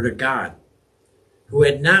the word of God, who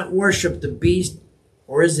had not worshipped the beast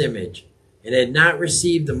or his image, and had not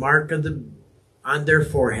received the mark on their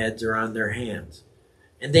foreheads or on their hands.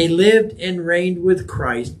 And they lived and reigned with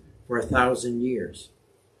Christ for 1,000 years.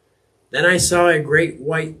 Then I saw a great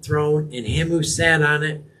white throne, and him who sat on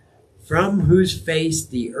it, from whose face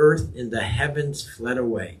the earth and the heavens fled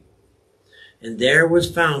away, and there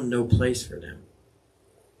was found no place for them.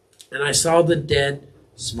 And I saw the dead,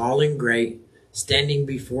 small and great, standing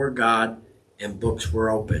before God, and books were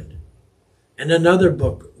opened. And another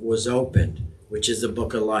book was opened, which is the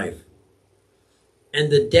book of life.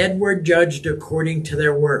 And the dead were judged according to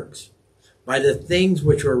their works, by the things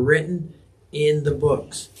which were written in the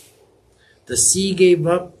books. The sea gave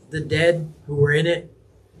up the dead who were in it,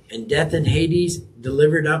 and death and Hades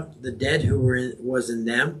delivered up the dead who was in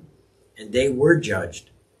them, and they were judged,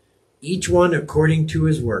 each one according to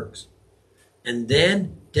his works. And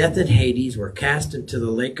then death and Hades were cast into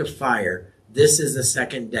the lake of fire. This is the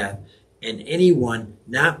second death. And anyone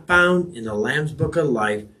not found in the Lamb's Book of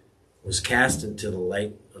Life was cast into the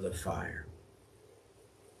lake of the fire.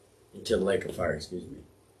 Into the lake of fire, excuse me.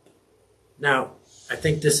 Now, I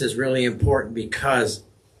think this is really important because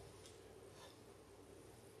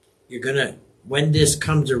you're going to, when this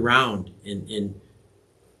comes around, and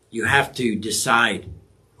you have to decide,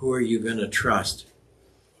 who are you going to trust?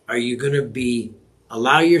 Are you going to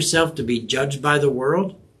allow yourself to be judged by the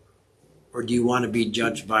world? Or do you want to be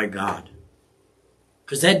judged by God?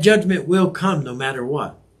 Because that judgment will come no matter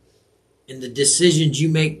what. And the decisions you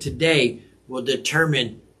make today will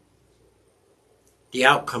determine the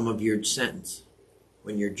outcome of your sentence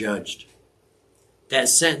when you're judged. That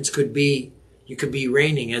sentence could be, you could be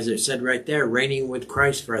reigning, as it said right there, reigning with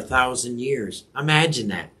Christ for 1,000 years. Imagine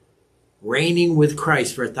that. Reigning with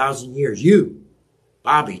Christ for 1,000 years. You,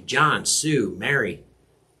 Bobby, John, Sue, Mary,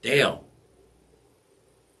 Dale.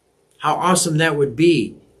 How awesome that would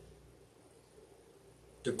be.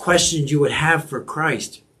 The questions you would have for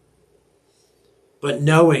Christ. But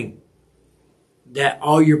knowing that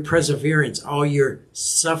all your perseverance, all your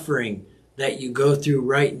suffering that you go through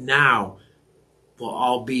right now will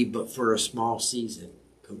all be but for a small season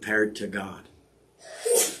compared to God.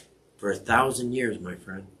 For 1,000 years, my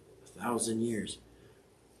friend. 1,000 years.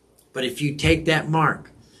 But if you take that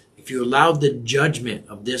mark, if you allow the judgment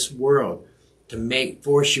of this world to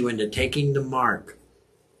force you into taking the mark,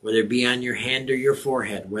 whether it be on your hand or your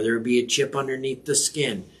forehead, whether it be a chip underneath the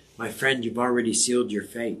skin, my friend, you've already sealed your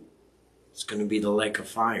fate. It's going to be the lake of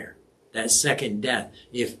fire. That second death.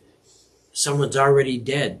 If someone's already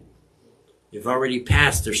dead, you've already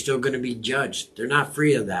passed, they're still going to be judged. They're not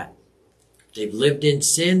free of that. If they've lived in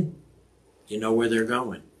sin, you know where they're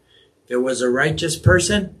going. If it was a righteous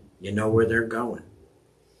person, you know where they're going.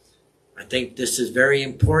 I think this is very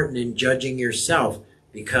important in judging yourself,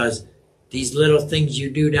 because these little things you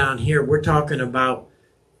do down here, we're talking about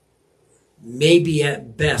maybe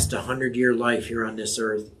at best 100-year life here on this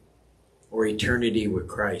earth, or eternity with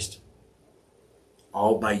Christ.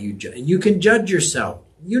 All by you. And you can judge yourself.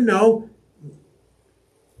 You know,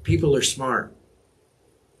 people are smart.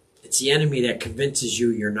 It's the enemy that convinces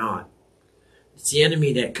you you're not. It's the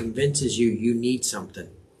enemy that convinces you you need something.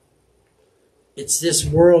 It's this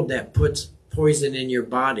world that puts poison in your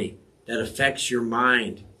body, that affects your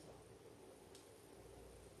mind,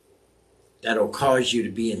 that'll cause you to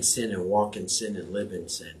be in sin and walk in sin and live in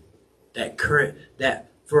sin. That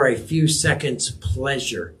for a few seconds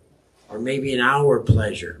pleasure, or maybe an hour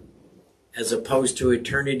pleasure, as opposed to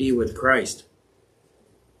eternity with Christ.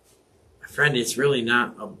 My friend, it's really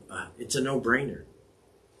not, it's a no-brainer.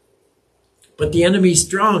 But the enemy's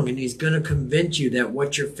strong, and he's going to convince you that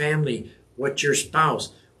what your family, what your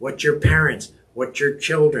spouse, what your parents, what your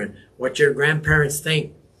children, what your grandparents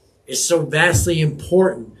think is so vastly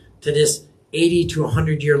important to this 80 to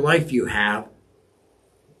 100-year life you have,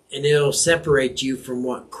 and it'll separate you from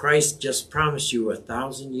what Christ just promised you,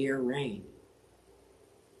 1,000-year reign.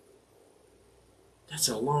 That's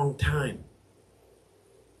a long time.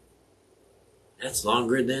 That's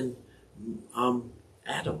longer than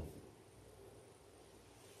Adam.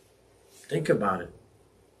 Think about it.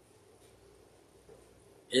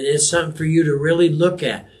 It is something for you to really look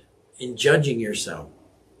at in judging yourself.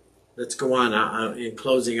 Let's go on. In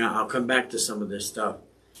closing, I'll come back to some of this stuff.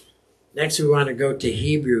 Next, we want to go to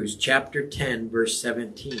Hebrews chapter 10, verse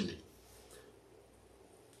 17.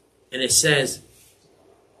 And it says,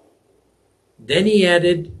 "Then he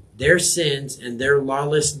added, their sins and their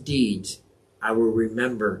lawless deeds I will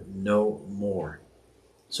remember no more."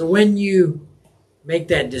 So when you make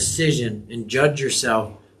that decision and judge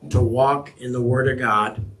yourself to walk in the Word of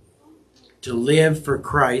God, to live for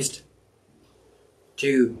Christ,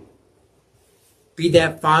 to be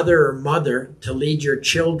that father or mother to lead your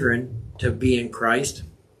children to be in Christ,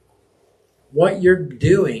 what you're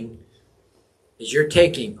doing is you're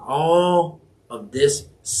taking all of this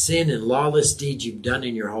sin and lawless deeds you've done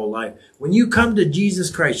in your whole life. When you come to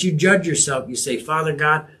Jesus Christ, you judge yourself. You say, "Father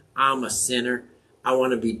God, I'm a sinner. I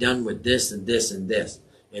want to be done with this and this and this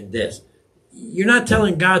and this." You're not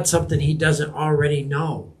telling God something he doesn't already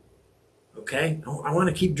know. Okay? I want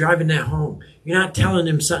to keep driving that home. You're not telling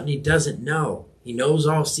him something he doesn't know. He knows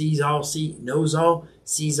all, sees all, knows all,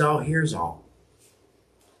 sees all, hears all.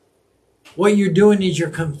 What you're doing is you're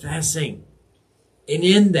confessing. And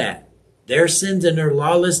in that, their sins and their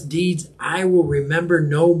lawless deeds, I will remember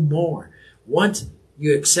no more. Once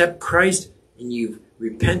you accept Christ and you've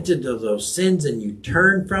repented of those sins and you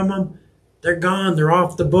turn from them, they're gone. They're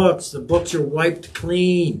off the books. The books are wiped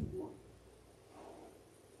clean.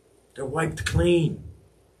 They're wiped clean.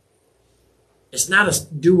 It's not a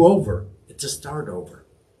do-over. It's a start over.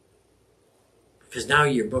 Because now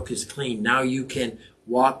your book is clean. Now you can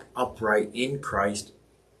walk upright in Christ,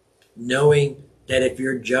 knowing that if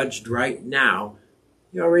you're judged right now,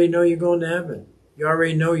 you already know you're going to heaven. You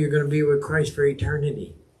already know you're going to be with Christ for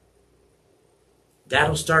eternity.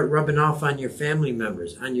 That'll start rubbing off on your family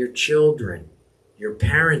members, on your children, your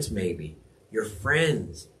parents maybe, your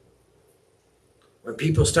friends. When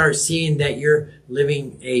people start seeing that you're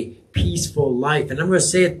living a peaceful life, and I'm going to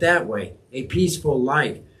say it that way, a peaceful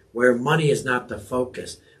life where money is not the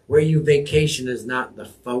focus, where you vacation is not the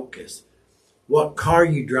focus, what car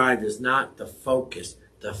you drive is not the focus.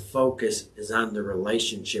 The focus is on the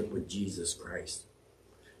relationship with Jesus Christ.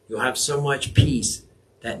 You'll have so much peace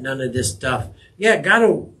that none of this stuff, yeah, God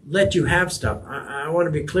will let you have stuff. I want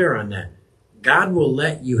to be clear on that. God will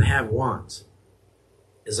let you have wants,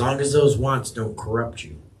 as long as those wants don't corrupt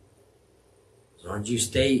you. As long as you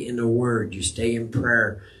stay in the Word, you stay in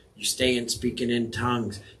prayer, you stay in speaking in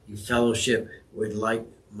tongues, you fellowship with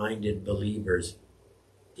like-minded believers,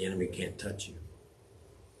 the enemy can't touch you.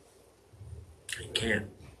 He can't.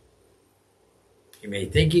 He may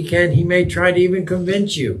think he can. He may try to even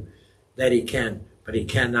convince you that he can, but he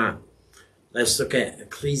cannot. Let's look at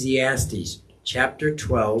Ecclesiastes chapter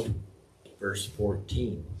 12, verse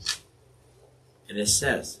 14. And it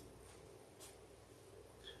says,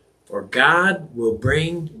 "For God will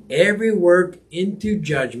bring every work into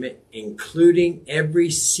judgment, including every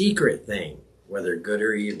secret thing, whether good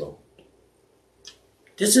or evil."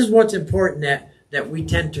 This is what's important that we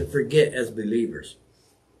tend to forget as believers.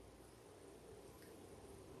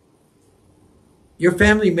 Your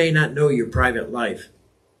family may not know your private life.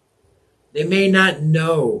 They may not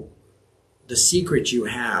know the secrets you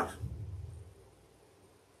have.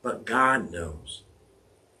 But God knows.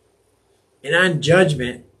 And on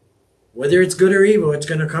judgment, whether it's good or evil, it's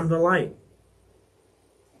going to come to light.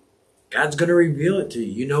 God's going to reveal it to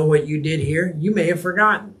you. You know what you did here? You may have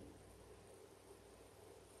forgotten.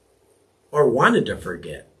 Or wanted to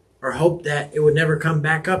forget. Or hoped that it would never come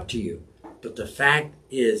back up to you. But the fact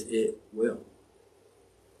is, it will.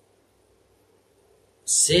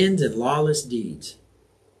 Sins and lawless deeds.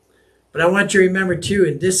 But I want you to remember too,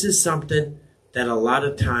 and this is something that a lot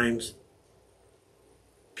of times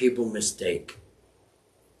people mistake.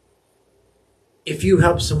 If you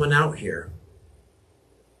help someone out here,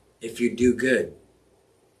 if you do good,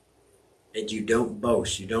 and you don't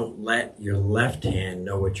boast, you don't let your left hand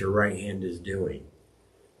know what your right hand is doing.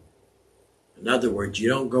 In other words, you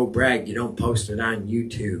don't go brag, you don't post it on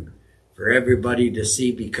YouTube for everybody to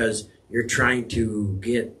see because you're trying to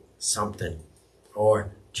get something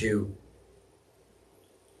or to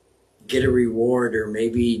get a reward or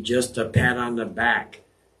maybe just a pat on the back.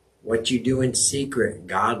 What you do in secret,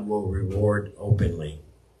 God will reward openly.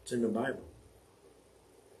 It's in the Bible.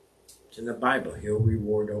 It's in the Bible. He'll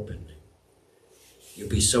reward openly. You'll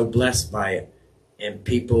be so blessed by it. And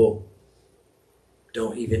people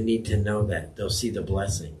don't even need to know that. They'll see the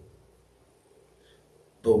blessing.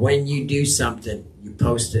 But when you do something, you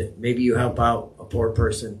post it. Maybe you help out a poor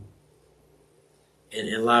person. And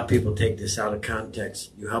a lot of people take this out of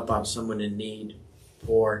context. You help out someone in need,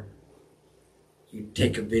 poor. You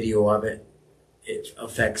take a video of it. It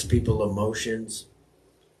affects people's emotions.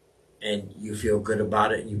 And you feel good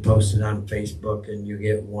about it. You post it on Facebook and you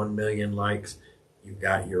get 1 million likes. You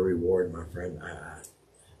got your reward, my friend.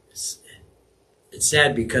 It's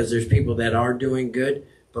sad because there's people that are doing good,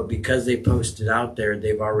 but because they post it out there,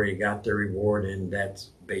 they've already got their reward, and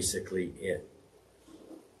that's basically it.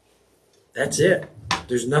 That's it.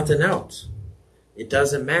 There's nothing else. It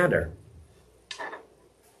doesn't matter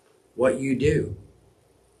what you do.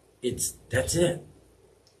 That's it.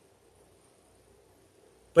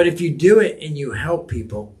 But if you do it and you help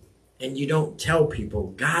people and you don't tell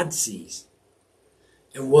people, God sees.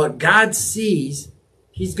 And what God sees,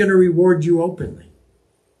 He's going to reward you openly.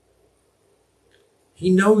 He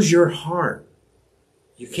knows your heart.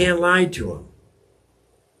 You can't lie to Him.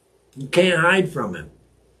 You can't hide from Him.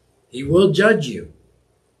 He will judge you.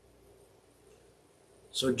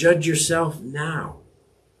 So judge yourself now.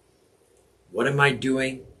 What am I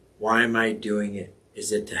doing? Why am I doing it?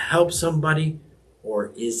 Is it to help somebody,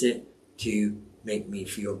 or is it to make me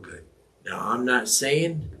feel good? Now, I'm not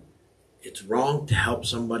saying it's wrong to help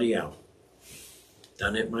somebody out. I've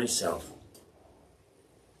done it myself.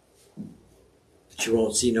 But you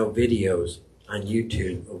won't see no videos on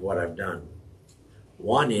YouTube of what I've done.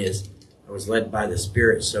 One is, I was led by the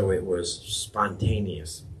Spirit, so it was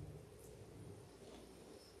spontaneous.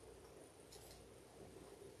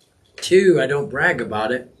 2, I don't brag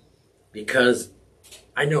about it because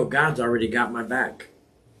I know God's already got my back.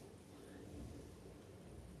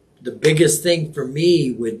 The biggest thing for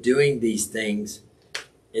me with doing these things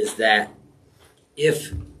is that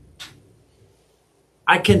if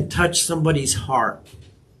I can touch somebody's heart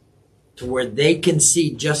to where they can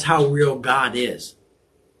see just how real God is,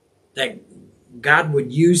 that God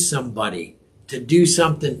would use somebody to do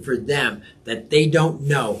something for them that they don't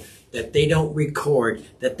know, that they don't record,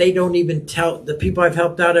 that they don't even tell. The people I've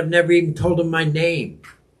helped out, I've never even told them my name.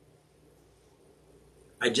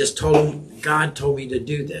 I just told them, God told me to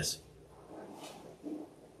do this.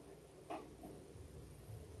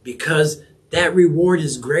 Because that reward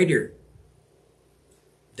is greater.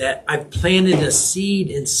 That I've planted a seed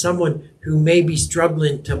in someone who may be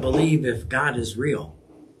struggling to believe if God is real.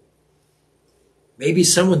 Maybe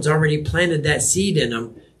someone's already planted that seed in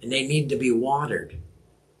them and they need to be watered.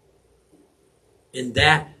 And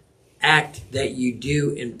that act that you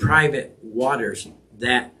do in private waters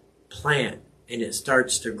that plant, and it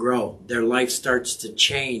starts to grow. Their life starts to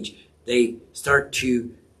change. They start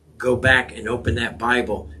to go back and open that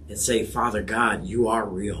Bible and say, Father God, you are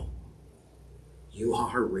real. You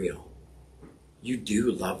are real. You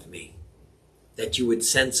do love me. That you would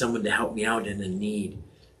send someone to help me out in a need.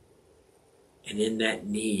 And in that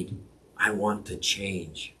need, I want to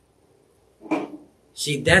change.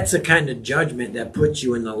 See, that's the kind of judgment that puts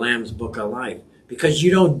you in the Lamb's Book of Life. Because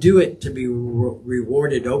you don't do it to be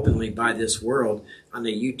rewarded openly by this world on a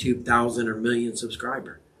YouTube 1,000 or million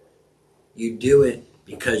subscriber. You do it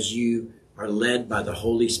because you are led by the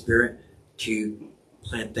Holy Spirit to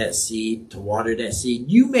plant that seed, to water that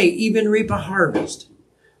seed. You may even reap a harvest.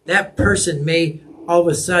 That person may all of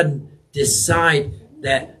a sudden decide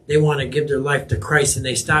that they want to give their life to Christ, and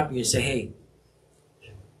they stop you and say, hey,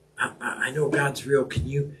 I know God's real. Can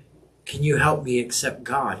you help me accept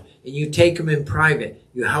God? And you take them in private.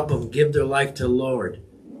 You help them give their life to the Lord.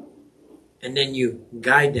 And then you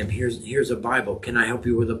guide them. Here's a Bible. Can I help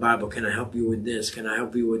you with a Bible? Can I help you with this? Can I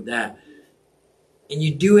help you with that? And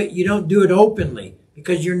you do it. You don't do it openly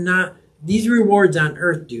because you're not. These rewards on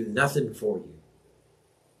earth do nothing for you.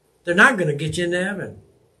 They're not going to get you into heaven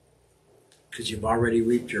because you've already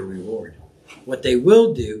reaped your reward. What they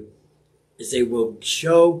will do is they will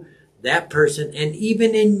show that person, and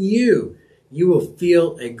even in you, you will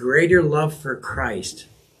feel a greater love for Christ.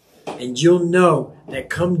 And you'll know that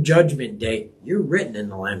come Judgment Day, you're written in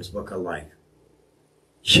the Lamb's Book of Life.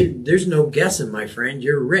 There's no guessing, my friend.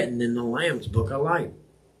 You're written in the Lamb's Book of Life.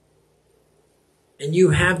 And you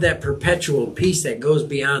have that perpetual peace that goes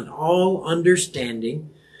beyond all understanding.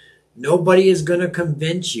 Nobody is going to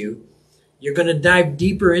convince you. You're going to dive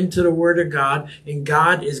deeper into the Word of God, and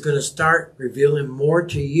God is going to start revealing more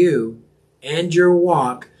to you and your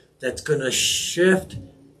walk that's going to shift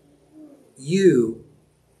you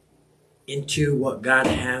into what God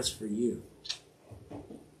has for you.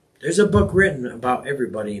 There's a book written about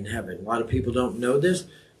everybody in heaven. A lot of people don't know this.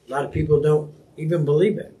 A lot of people don't even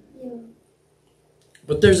believe it. Yeah.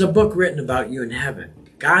 But there's a book written about you in heaven.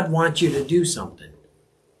 God wants you to do something.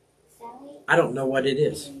 I don't know what it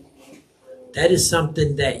is. That is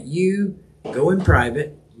something that you go in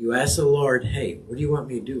private, You ask the Lord, hey, what do you want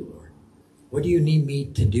me to do, Lord? What do you need me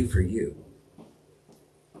to do for you?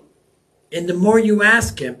 And the more you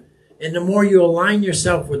ask him, and the more you align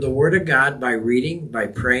yourself with the Word of God by reading, by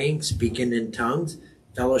praying, speaking in tongues,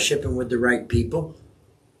 fellowshipping with the right people,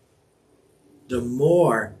 the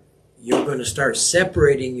more you're going to start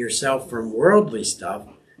separating yourself from worldly stuff,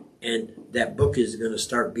 and that book is going to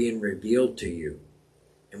start being revealed to you.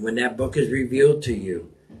 And when that book is revealed to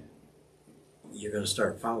you, you're going to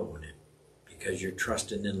start following it because you're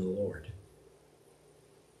trusting in the Lord.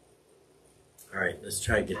 All right, let's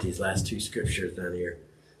try to get these last two scriptures down here.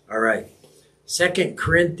 All right, 2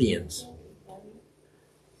 Corinthians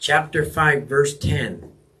chapter 5, verse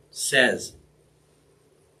 10 says,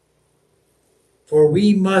 "For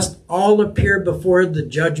we must all appear before the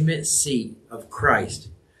judgment seat of Christ,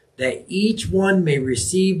 that each one may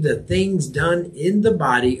receive the things done in the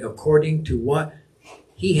body according to what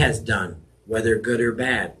he has done, whether good or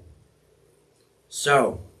bad."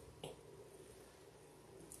 So,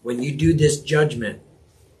 when you do this judgment,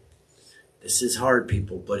 this is hard,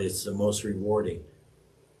 people, but it's the most rewarding.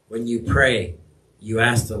 When you pray, you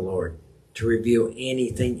ask the Lord to reveal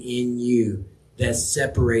anything in you that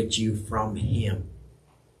separates you from him.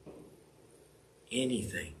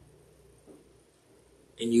 Anything.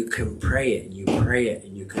 And you can pray it, and you pray it,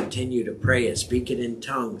 and you continue to pray it. Speak it in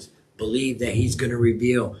tongues. Believe that he's going to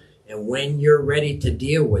reveal. And when you're ready to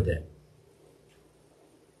deal with it,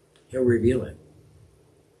 he'll reveal it.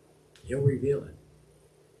 He'll reveal it.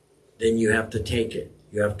 Then you have to take it.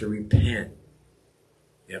 You have to repent.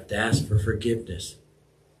 You have to ask for forgiveness.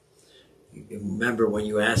 You remember, when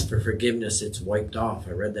you ask for forgiveness, it's wiped off.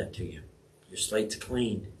 I read that to you. Your slate's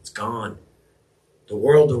clean. It's gone. The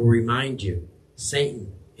world will remind you.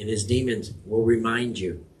 Satan and his demons will remind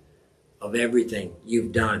you of everything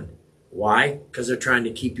you've done. Why? Because they're trying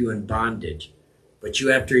to keep you in bondage. But you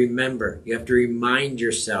have to remember, you have to remind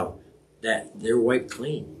yourself that they're wiped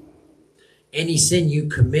clean. Any sin you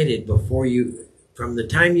committed before you, from the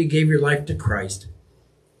time you gave your life to Christ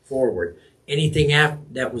forward, anything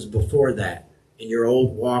that was before that in your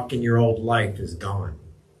old walk, in your old life, is gone.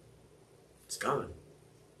 It's gone.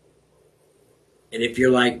 And if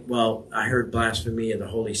you're like, well, I heard blasphemy of the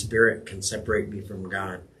Holy Spirit can separate me from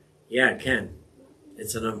God. Yeah, it can.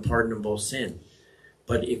 It's an unpardonable sin.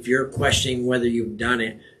 But if you're questioning whether you've done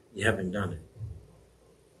it, you haven't done it.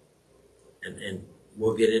 And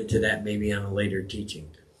we'll get into that maybe on a later teaching.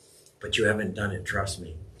 But you haven't done it, trust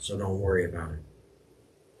me. So don't worry about it.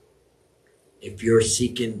 If you're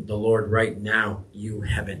seeking the Lord right now, you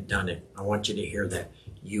haven't done it. I want you to hear that.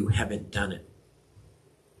 You haven't done it.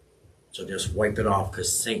 So just wipe it off,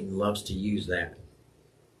 because Satan loves to use that.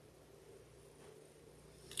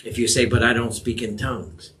 If you say, but I don't speak in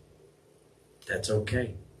tongues, that's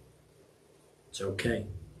okay. It's okay.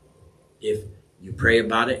 If you pray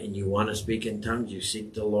about it and you want to speak in tongues, you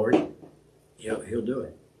seek the Lord, he'll do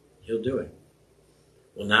it. He'll do it.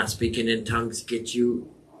 Will not speaking in tongues keep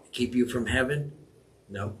you from heaven?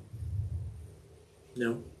 No.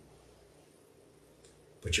 No.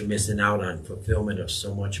 But you're missing out on fulfillment of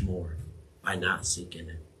so much more by not seeking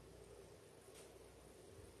it.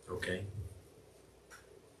 Okay?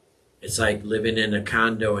 It's like living in a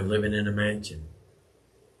condo and living in a mansion.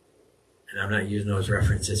 And I'm not using those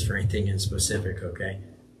references for anything in specific, okay?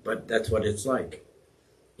 But that's what it's like.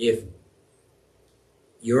 If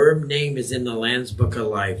your name is in the Lamb's Book of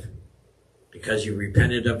Life because you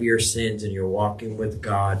repented of your sins and you're walking with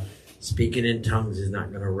God, speaking in tongues is not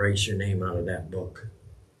going to erase your name out of that book.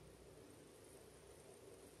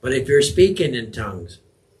 But if you're speaking in tongues,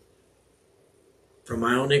 from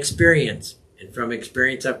my own experience, and from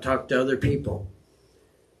experience I've talked to other people,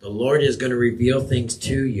 the Lord is going to reveal things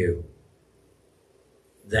to you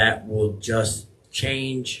that will just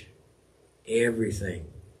change everything.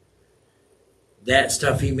 That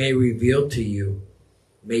stuff he may reveal to you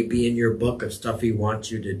may be in your book of stuff he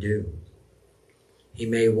wants you to do. He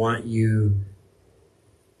may want you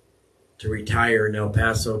to retire in El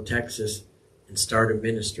Paso, Texas, and start a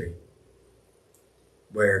ministry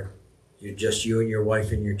where you're just you and your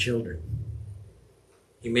wife and your children.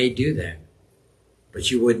 He may do that,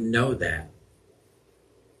 but you wouldn't know that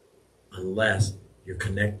unless you're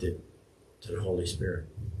connected to the Holy Spirit.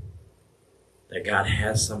 That God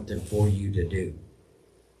has something for you to do.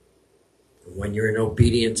 And when you're in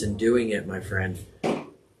obedience and doing it, my friend,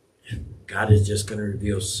 God is just going to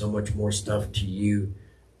reveal so much more stuff to you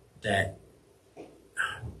that,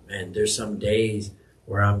 man, there's some days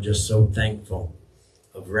where I'm just so thankful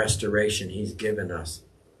of restoration he's given us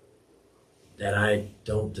that I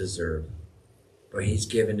don't deserve. But he's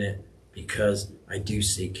given it because I do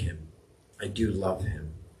seek him. I do love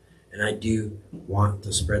him. And I do want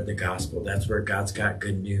to spread the gospel. That's where God's Got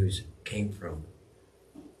Good News came from.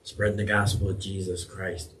 Spreading the gospel of Jesus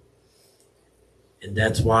Christ. And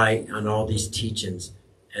that's why on all these teachings,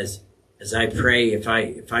 as I pray, if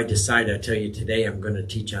I decide, I tell you today I'm going to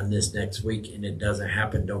teach on this next week and it doesn't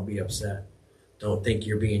happen, don't be upset. Don't think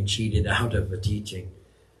you're being cheated out of a teaching.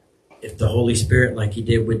 If the Holy Spirit, like he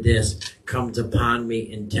did with this, comes upon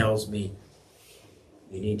me and tells me,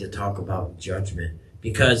 you need to talk about judgment.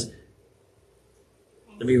 Because,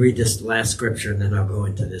 let me read this last scripture and then I'll go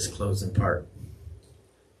into this closing part.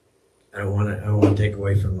 I don't want to take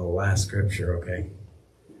away from the last scripture, okay?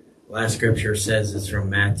 Last scripture says it's from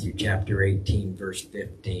Matthew chapter 18, verse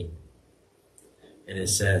 15. And it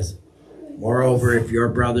says, moreover, if your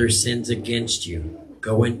brother sins against you,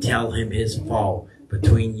 go and tell him his fault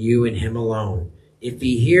between you and him alone. If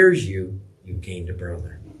he hears you, you've gained a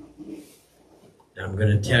brother. Now, I'm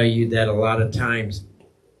going to tell you that a lot of times,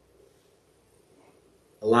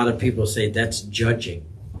 a lot of people say that's judging.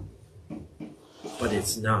 But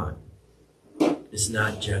it's not. It's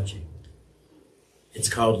not judging. It's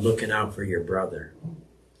called looking out for your brother.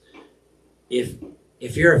 If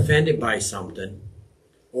you're offended by something,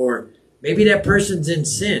 or maybe that person's in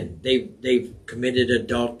sin, they've committed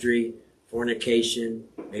adultery, fornication,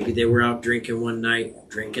 maybe they were out drinking one night,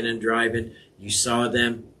 drinking and driving, you saw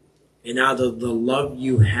them, and out of the love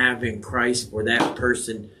you have in Christ for that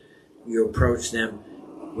person, you approach them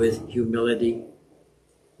with humility,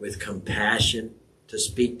 with compassion, to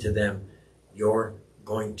speak to them, you're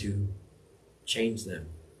going to change them.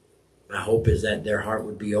 My hope is that their heart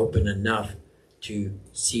would be open enough to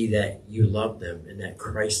see that you love them and that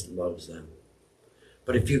Christ loves them.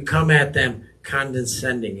 But if you come at them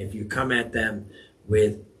condescending, if you come at them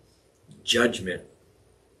with judgment,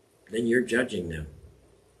 then you're judging them.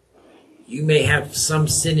 You may have some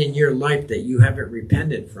sin in your life that you haven't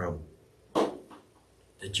repented from,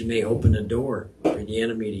 that you may open a door for the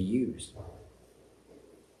enemy to use.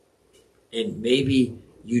 And maybe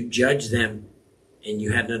you judge them and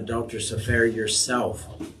you had an adulterous affair yourself.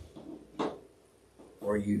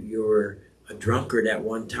 Or you were a drunkard at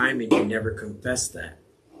one time and you never confessed that.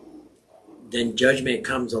 Then judgment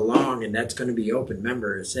comes along and that's going to be open.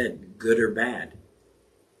 Remember, it said good or bad.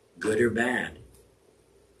 Good or bad.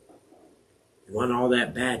 You want all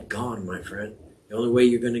that bad gone, my friend. The only way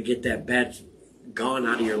you're going to get that bad gone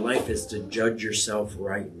out of your life is to judge yourself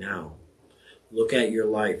right now. Look at your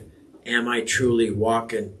life. Am I truly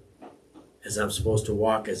walking as I'm supposed to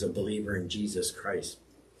walk as a believer in Jesus Christ?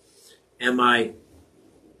 Am I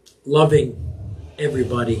loving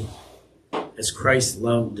everybody as Christ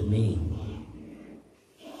loved me?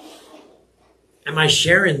 Am I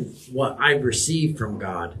sharing what I've received from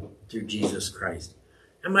God through Jesus Christ?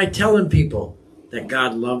 Am I telling people that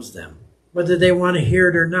God loves them, whether they want to hear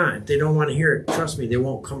it or not? If they don't want to hear it, trust me, they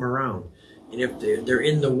won't come around. And if they're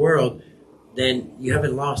in the world, then you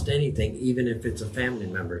haven't lost anything, even if it's a family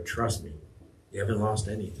member. Trust me, you haven't lost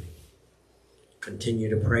anything. Continue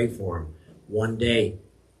to pray for them. One day,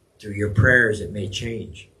 through your prayers, it may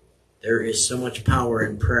change. There is so much power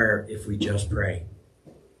in prayer if we just pray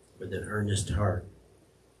with an earnest heart.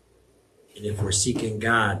 And if we're seeking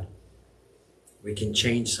God, we can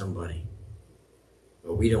change somebody.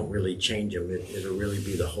 But we don't really change them. It'll really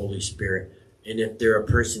be the Holy Spirit. And if they're a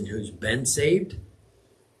person who's been saved,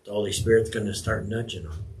 the Holy Spirit's going to start nudging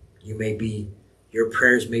them. Your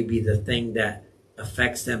prayers may be the thing that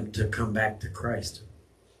affects them to come back to Christ.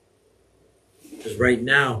 Because right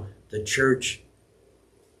now, the church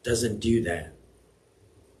doesn't do that.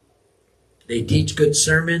 They teach good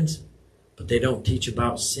sermons, but they don't teach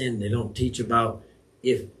about sin. They don't teach about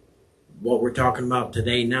what we're talking about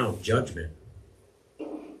today now, judgment. But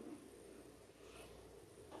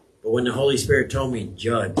when the Holy Spirit told me,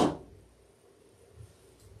 judge,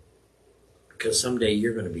 because someday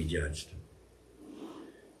you're going to be judged.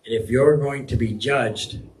 And if you're going to be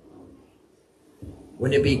judged,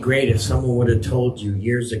 wouldn't it be great if someone would have told you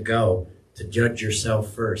years ago to judge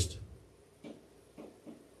yourself first?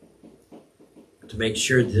 To make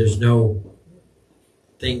sure that there's no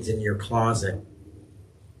things in your closet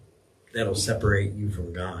that'll separate you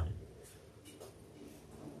from God.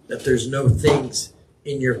 That there's no things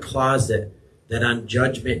in your closet that on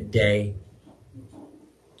Judgment Day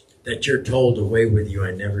that you're told, away with you,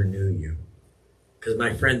 I never knew you. Because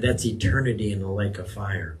my friend, that's eternity in the lake of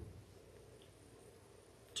fire.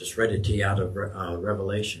 Just read it to you out of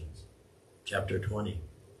Revelations, chapter 20.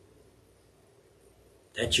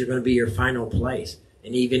 That you're going to be your final place.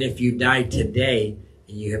 And even if you die today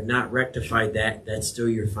and you have not rectified that, that's still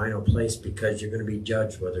your final place, because you're going to be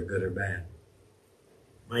judged whether good or bad.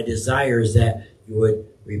 My desire is that you would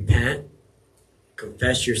repent,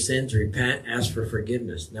 confess your sins, repent, ask for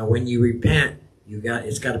forgiveness. Now, when you repent,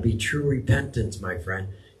 it's got to be true repentance, my friend.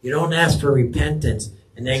 You don't ask for repentance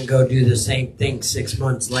and then go do the same thing 6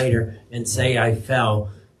 months later and say, I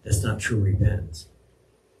fell. That's not true repentance.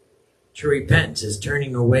 True repentance is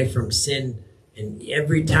turning away from sin, and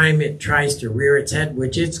every time it tries to rear its head,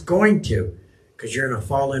 which it's going to, because you're in a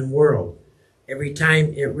fallen world, every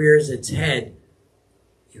time it rears its head,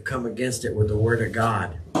 you come against it with the Word of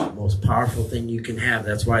God, the most powerful thing you can have.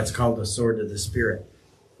 That's why it's called the sword of the Spirit,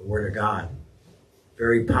 the Word of God.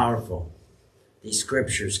 Very powerful. These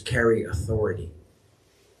scriptures carry authority.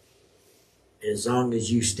 As long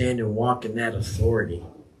as you stand and walk in that authority,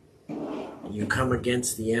 and you come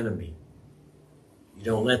against the enemy, you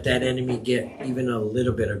don't let that enemy get even a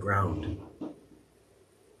little bit of ground,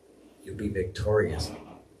 you'll be victorious.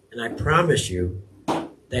 And I promise you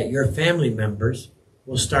that your family members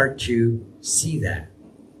will start to see that.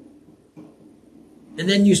 And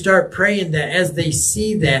then you start praying that as they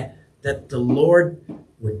see that the Lord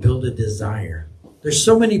would build a desire. There's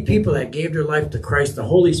so many people that gave their life to Christ. The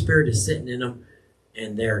Holy Spirit is sitting in them,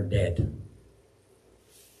 and they're dead.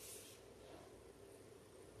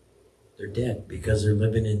 They're dead because they're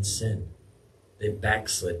living in sin. They've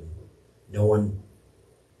backslidden. No one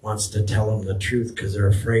wants to tell them the truth because they're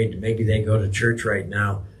afraid. Maybe they go to church right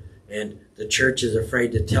now, and the church is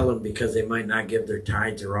afraid to tell them because they might not give their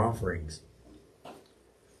tithes or offerings.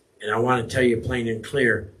 And I want to tell you plain and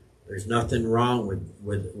clear, there's nothing wrong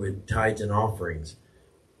with tithes and offerings.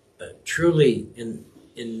 Truly,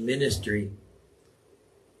 in ministry,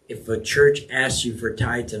 if a church asks you for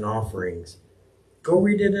tithes and offerings, go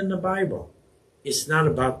read it in the Bible. It's not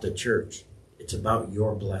about the church. It's about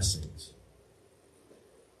your blessings.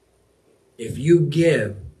 If you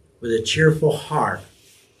give with a cheerful heart,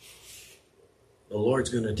 the Lord's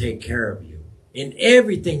going to take care of you in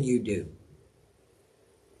everything you do.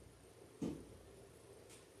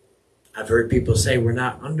 I've heard people say we're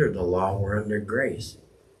not under the law, we're under grace.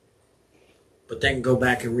 But then go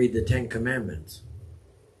back and read the 10 Commandments.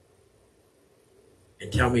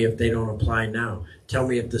 And tell me if they don't apply now. Tell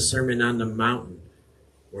me if the Sermon on the Mountain,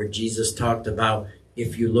 where Jesus talked about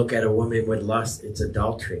if you look at a woman with lust, it's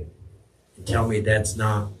adultery. And tell me that's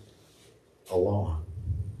not a law.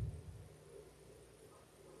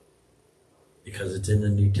 Because it's in the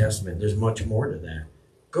New Testament. There's much more to that.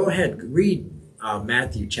 Go ahead, read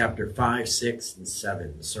Matthew chapter 5, 6, and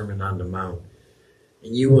 7, the Sermon on the Mount.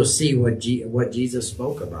 And you will see what Jesus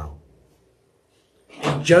spoke about.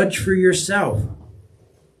 And judge for yourself.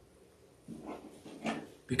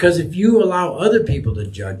 Because if you allow other people to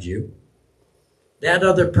judge you, that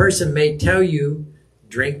other person may tell you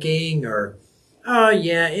drinking or, oh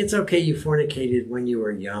yeah, it's okay you fornicated when you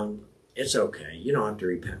were young. It's okay. You don't have to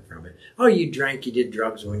repent from it. Oh, you drank, you did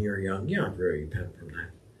drugs when you were young. You don't have to really repent from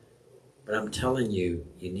that. But I'm telling you,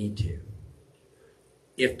 you need to.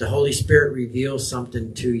 If the Holy Spirit reveals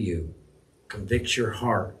something to you, convicts your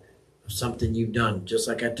heart of something you've done, just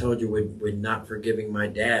like I told you with not forgiving my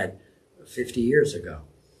dad 50 years ago.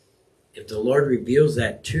 If the Lord reveals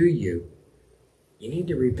that to you, you need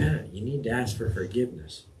to repent. You need to ask for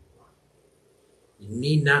forgiveness. You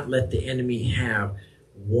need not let the enemy have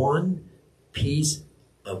one piece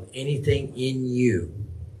of anything in you.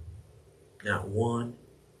 Not one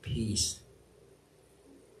piece.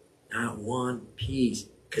 Not one piece.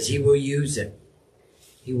 Because he will use it.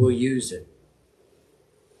 He will use it.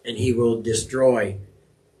 And he will destroy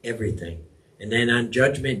everything. And then on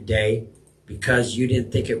Judgment Day, because you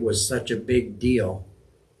didn't think it was such a big deal,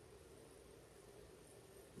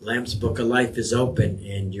 Lamb's Book of Life is open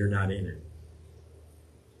and you're not in it.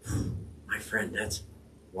 My friend, that's,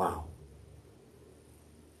 wow.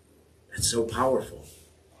 That's so powerful.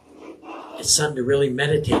 It's something to really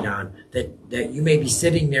meditate on. That you may be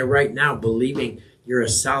sitting there right now believing you're a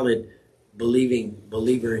solid believing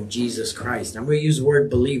believer in Jesus Christ. I'm going to use the word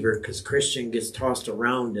believer because Christian gets tossed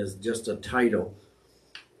around as just a title.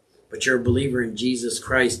 But you're a believer in Jesus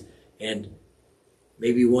Christ, and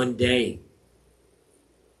maybe one day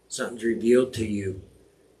something's revealed to you.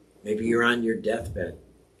 Maybe you're on your deathbed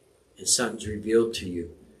and something's revealed to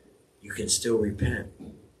you. You can still repent.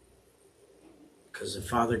 Because the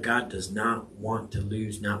Father God does not want to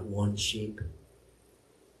lose not one sheep.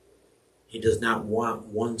 He does not want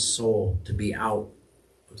one soul to be out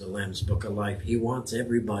of the Lamb's Book of Life. He wants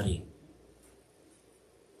everybody.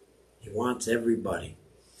 He wants everybody.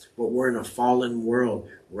 But we're in a fallen world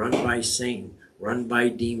run by Satan, run by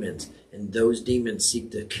demons. And those demons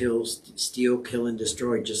seek to kill, steal, kill, and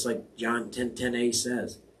destroy. Just like John 10:10a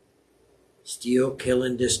says. Steal, kill,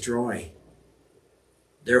 and destroy.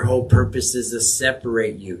 Their whole purpose is to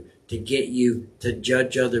separate you, to get you to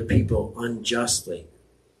judge other people unjustly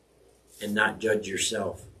and not judge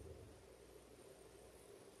yourself.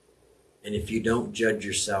 And if you don't judge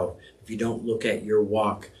yourself, if you don't look at your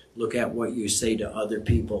walk, look at what you say to other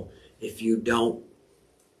people, if you don't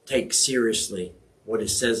take seriously what it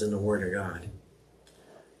says in the Word of God,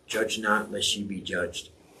 judge not lest you be judged.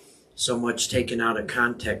 So much taken out of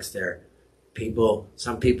context there.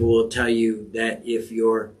 Some people will tell you that if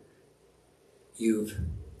you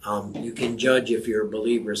can judge if you're a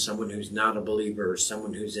believer, someone who's not a believer, or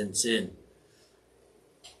someone who's in sin.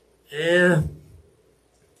 If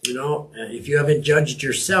you haven't judged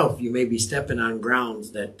yourself, you may be stepping on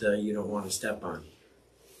grounds that you don't want to step on.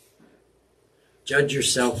 Judge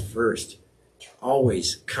yourself first.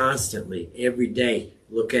 Always, constantly, every day,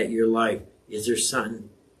 look at your life. Is there something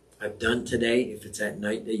I've done today, if it's at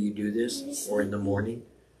night that you do this, or in the morning?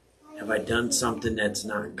 Have I done something that's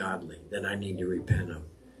not godly that I need to repent of?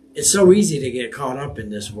 It's so easy to get caught up in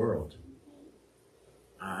this world.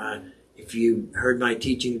 If you heard my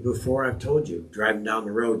teachings before, I've told you, driving down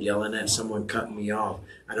the road, yelling at someone, cutting me off.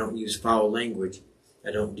 I don't use foul language.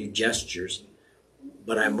 I don't do gestures.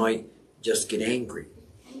 But I might just get angry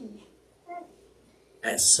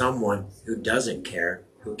at someone who doesn't care,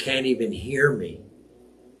 who can't even hear me.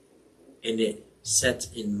 And it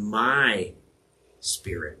sets in my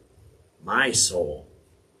spirit, my soul,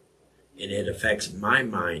 and it affects my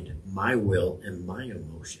mind, my will, and my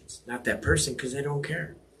emotions. Not that person, because they don't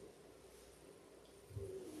care.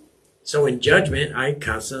 So in judgment, I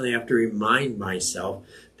constantly have to remind myself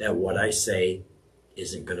that what I say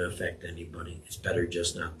isn't going to affect anybody. It's better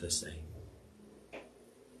just not to say.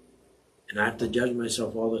 And I have to judge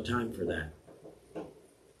myself all the time for that.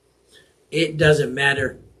 It doesn't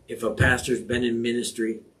matter if a pastor's been in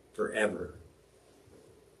ministry forever.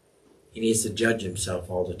 He needs to judge himself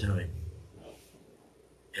all the time.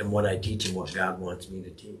 And what I teach and what God wants me to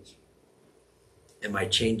teach. Am I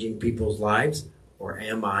changing people's lives? Or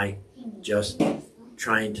am I just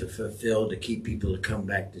trying to fulfill to keep people to come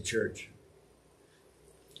back to church?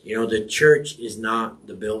 The church is not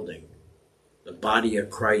the building. The body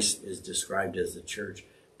of Christ is described as the church.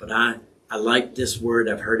 But I like this word.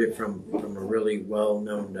 I've heard it from a really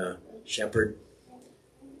well-known shepherd.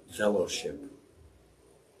 Fellowship.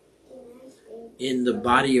 In the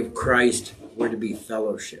body of Christ, we're to be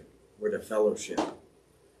fellowship. We're to fellowship.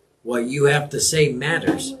 What you have to say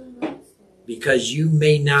matters. Because you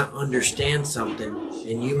may not understand something,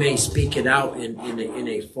 and you may speak it out in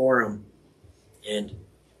a forum. And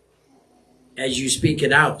as you speak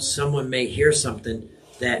it out, someone may hear something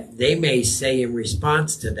that they may say in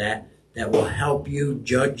response to that will help you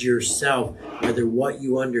judge yourself whether what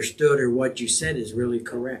you understood or what you said is really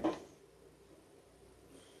correct.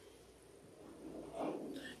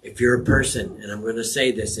 If you're a person, and I'm going to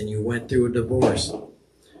say this, and you went through a divorce,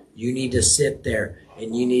 you need to sit there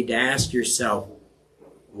and you need to ask yourself,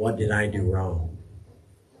 what did I do wrong?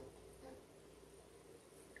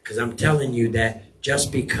 Because I'm telling you that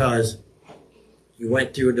just because you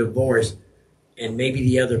went through a divorce and maybe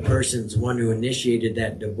the other person's the one who initiated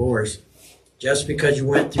that divorce, just because you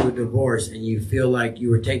went through a divorce and you feel like you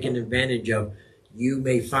were taken advantage of, you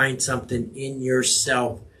may find something in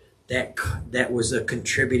yourself that was a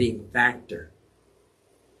contributing factor.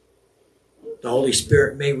 The Holy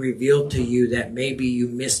Spirit may reveal to you that maybe you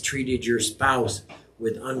mistreated your spouse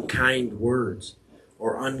with unkind words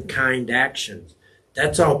or unkind actions.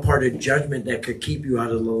 That's all part of judgment that could keep you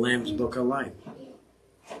out of the Lamb's Book of Life.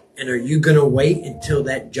 And are you going to wait until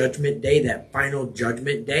that judgment day, that final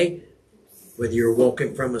judgment day, whether you're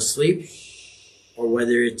woken from a sleep or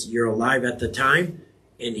whether you're alive at the time,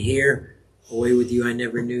 and hear, away with you, I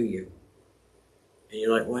never knew you. And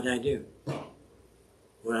you're like, what did I do?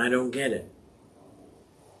 Well, I don't get it.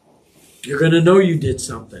 You're going to know you did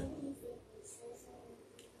something.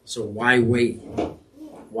 So why wait?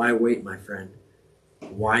 Why wait, my friend?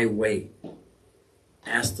 Why wait?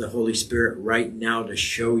 Ask the Holy Spirit right now to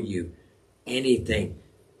show you anything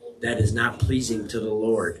that is not pleasing to the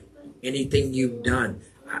Lord. Anything you've done.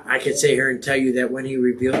 I could sit here and tell you that when he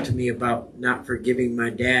revealed to me about not forgiving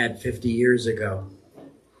my dad 50 years ago,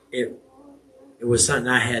 it was something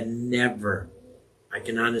I had never, I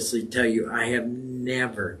can honestly tell you, I have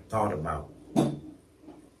never thought about.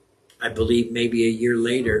 I believe maybe a year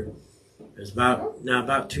later, it was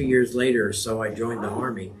about 2 years later or so, I joined the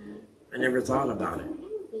Army. I never thought about it.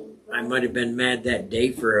 I might have been mad that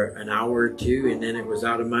day for an hour or two, and then it was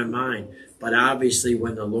out of my mind. But obviously,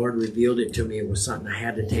 when the Lord revealed it to me, it was something I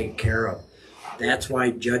had to take care of. That's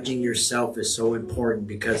why judging yourself is so important,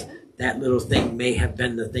 because that little thing may have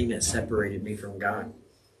been the thing that separated me from God.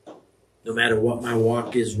 No matter what my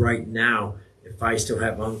walk is right now, if I still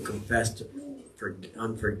have unconfessed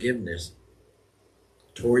unforgiveness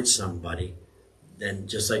towards somebody, then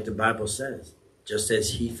just like the Bible says, just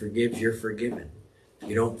as he forgives, you're forgiven. If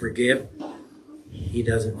you don't forgive, he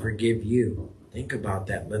doesn't forgive you. Think about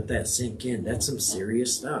that. Let that sink in. That's some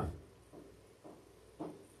serious stuff.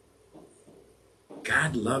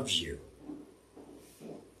 God loves you.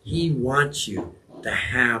 He wants you to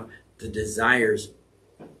have the desires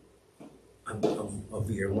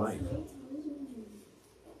of your life.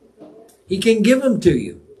 He can give them to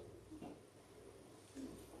you.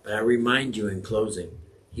 But I remind you in closing,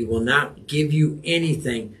 he will not give you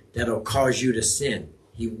anything that'll cause you to sin.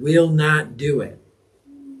 He will not do it.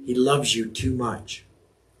 He loves you too much.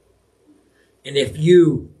 And if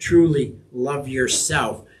you truly love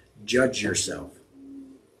yourself, judge yourself.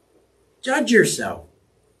 Judge yourself.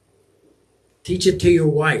 Teach it to your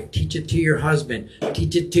wife. Teach it to your husband.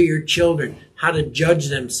 Teach it to your children how to judge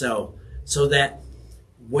themselves so that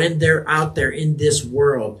when they're out there in this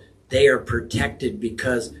world, they are protected,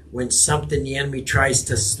 because when something the enemy tries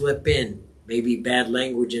to slip in, maybe bad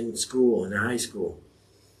language in school, in high school,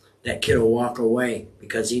 that kid will walk away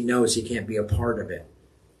because he knows he can't be a part of it,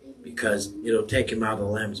 because it'll take him out of the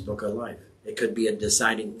Lamb's Book of Life. It could be a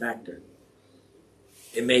deciding factor.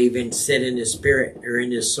 It may even sit in his spirit or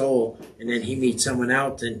in his soul, and then he meets someone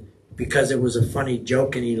else, and because it was a funny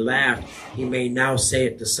joke and he laughed, he may now say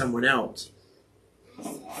it to someone else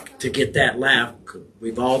to get that laugh.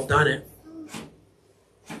 We've all done it.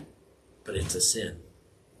 But it's a sin.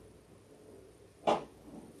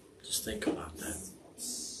 Just think about that.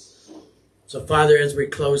 So, Father, as we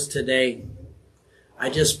close today, I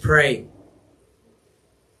just pray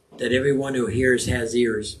that everyone who hears has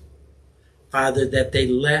ears. Father, that they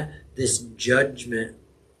let this judgment,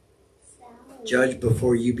 judge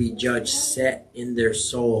before you be judged, set in their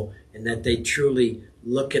soul, and that they truly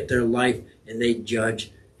look at their life and they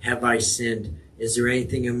judge, have I sinned? Is there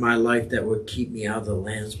anything in my life that would keep me out of the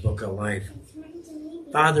Lamb's Book of Life?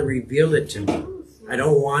 Father, reveal it to me. I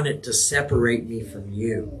don't want it to separate me from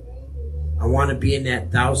you. I want to be in that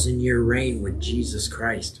 1,000-year reign with Jesus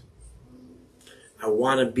Christ. I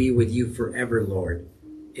want to be with you forever, Lord.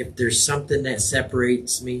 If there's something that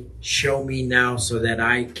separates me, show me now so that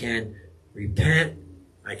I can repent.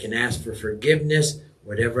 I can ask for forgiveness,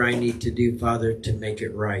 whatever I need to do, Father, to make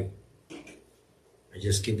it right. I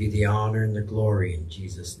just give you the honor and the glory in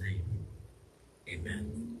Jesus' name.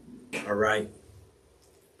 Amen. All right.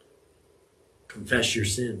 Confess your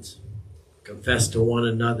sins. Confess to one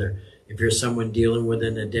another. If you're someone dealing with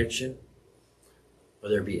an addiction,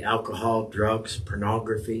 whether it be alcohol, drugs,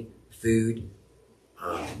 pornography, food,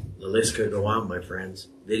 the list could go on, my friends.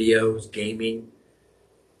 Videos, gaming.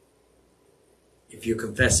 If you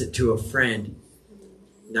confess it to a friend,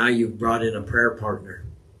 now you've brought in a prayer partner.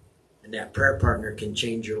 And that prayer partner can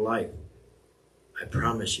change your life. I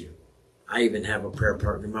promise you. I even have a prayer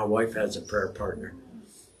partner. My wife has a prayer partner.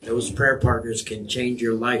 Those prayer partners can change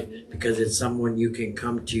your life because it's someone you can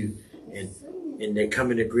come to and they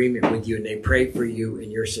come in agreement with you and they pray for you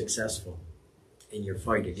and you're successful in your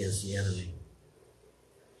fight against the enemy.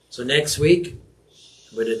 So next week,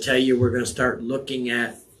 I'm going to tell you we're going to start looking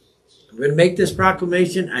at, I'm going to make this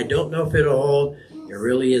proclamation. I don't know if it'll hold. It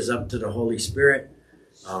really is up to the Holy Spirit.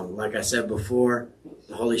 Like I said before,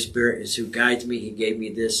 the Holy Spirit is who guides me. He gave me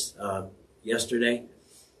this yesterday.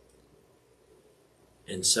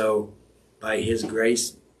 And so, by His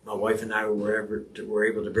grace, my wife and I were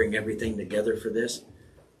able to bring everything together for this.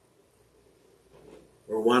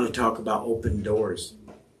 We want to talk about open doors.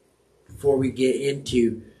 Before we get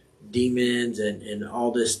into demons and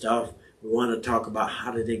all this stuff, we want to talk about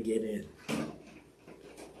how did they get in?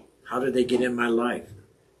 How did they get in my life?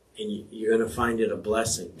 And you're going to find it a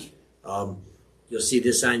blessing. You'll see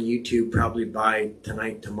this on YouTube probably by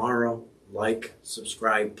tonight, tomorrow. Like,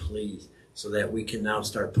 subscribe, please, so that we can now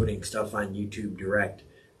start putting stuff on YouTube direct.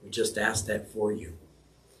 We just ask that for you.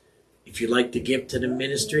 If you'd like to give to the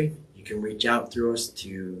ministry, you can reach out through us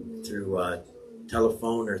through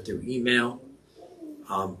telephone or through email.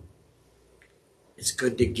 It's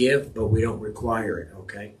good to give, but we don't require it,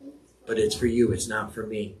 okay? But it's for you. It's not for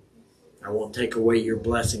me. I won't take away your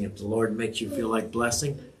blessing. If the Lord makes you feel like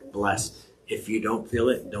blessing, bless. If you don't feel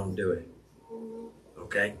it, don't do it.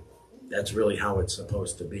 Okay? That's really how it's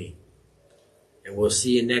supposed to be. And we'll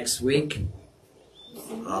see you next week.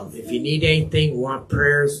 If you need anything, want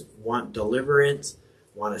prayers, want deliverance,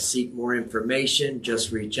 want to seek more information,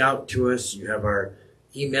 just reach out to us. You have our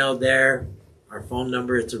email there. Our phone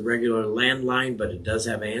number, it's a regular landline, but it does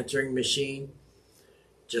have an answering machine.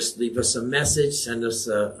 Just leave us a message, send us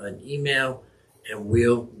an email, and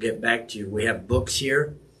we'll get back to you. We have books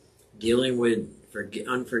here dealing with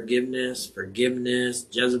unforgiveness, forgiveness,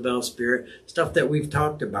 Jezebel spirit, stuff that we've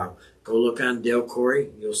talked about. Go look on Dale Corey.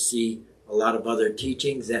 You'll see a lot of other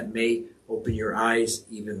teachings that may open your eyes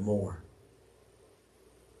even more.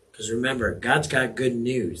 Because remember, God's got good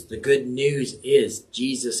news. The good news is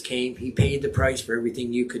Jesus came. He paid the price for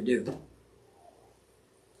everything you could do.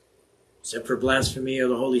 Except for blasphemy of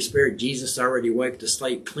the Holy Spirit, Jesus already wiped the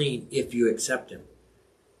slate clean if you accept him.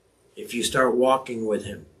 If you start walking with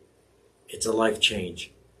him, it's a life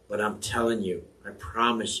change. But I'm telling you, I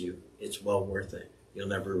promise you, it's well worth it. You'll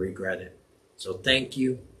never regret it. So thank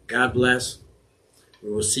you. God bless.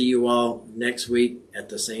 We will see you all next week at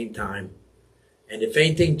the same time. And if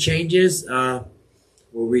anything changes,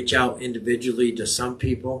 we'll reach out individually to some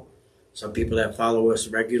people. Some people that follow us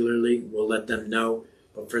regularly, we'll let them know.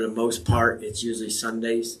 But for the most part, it's usually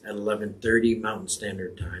Sundays at 11:30 Mountain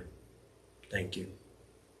Standard Time. Thank you.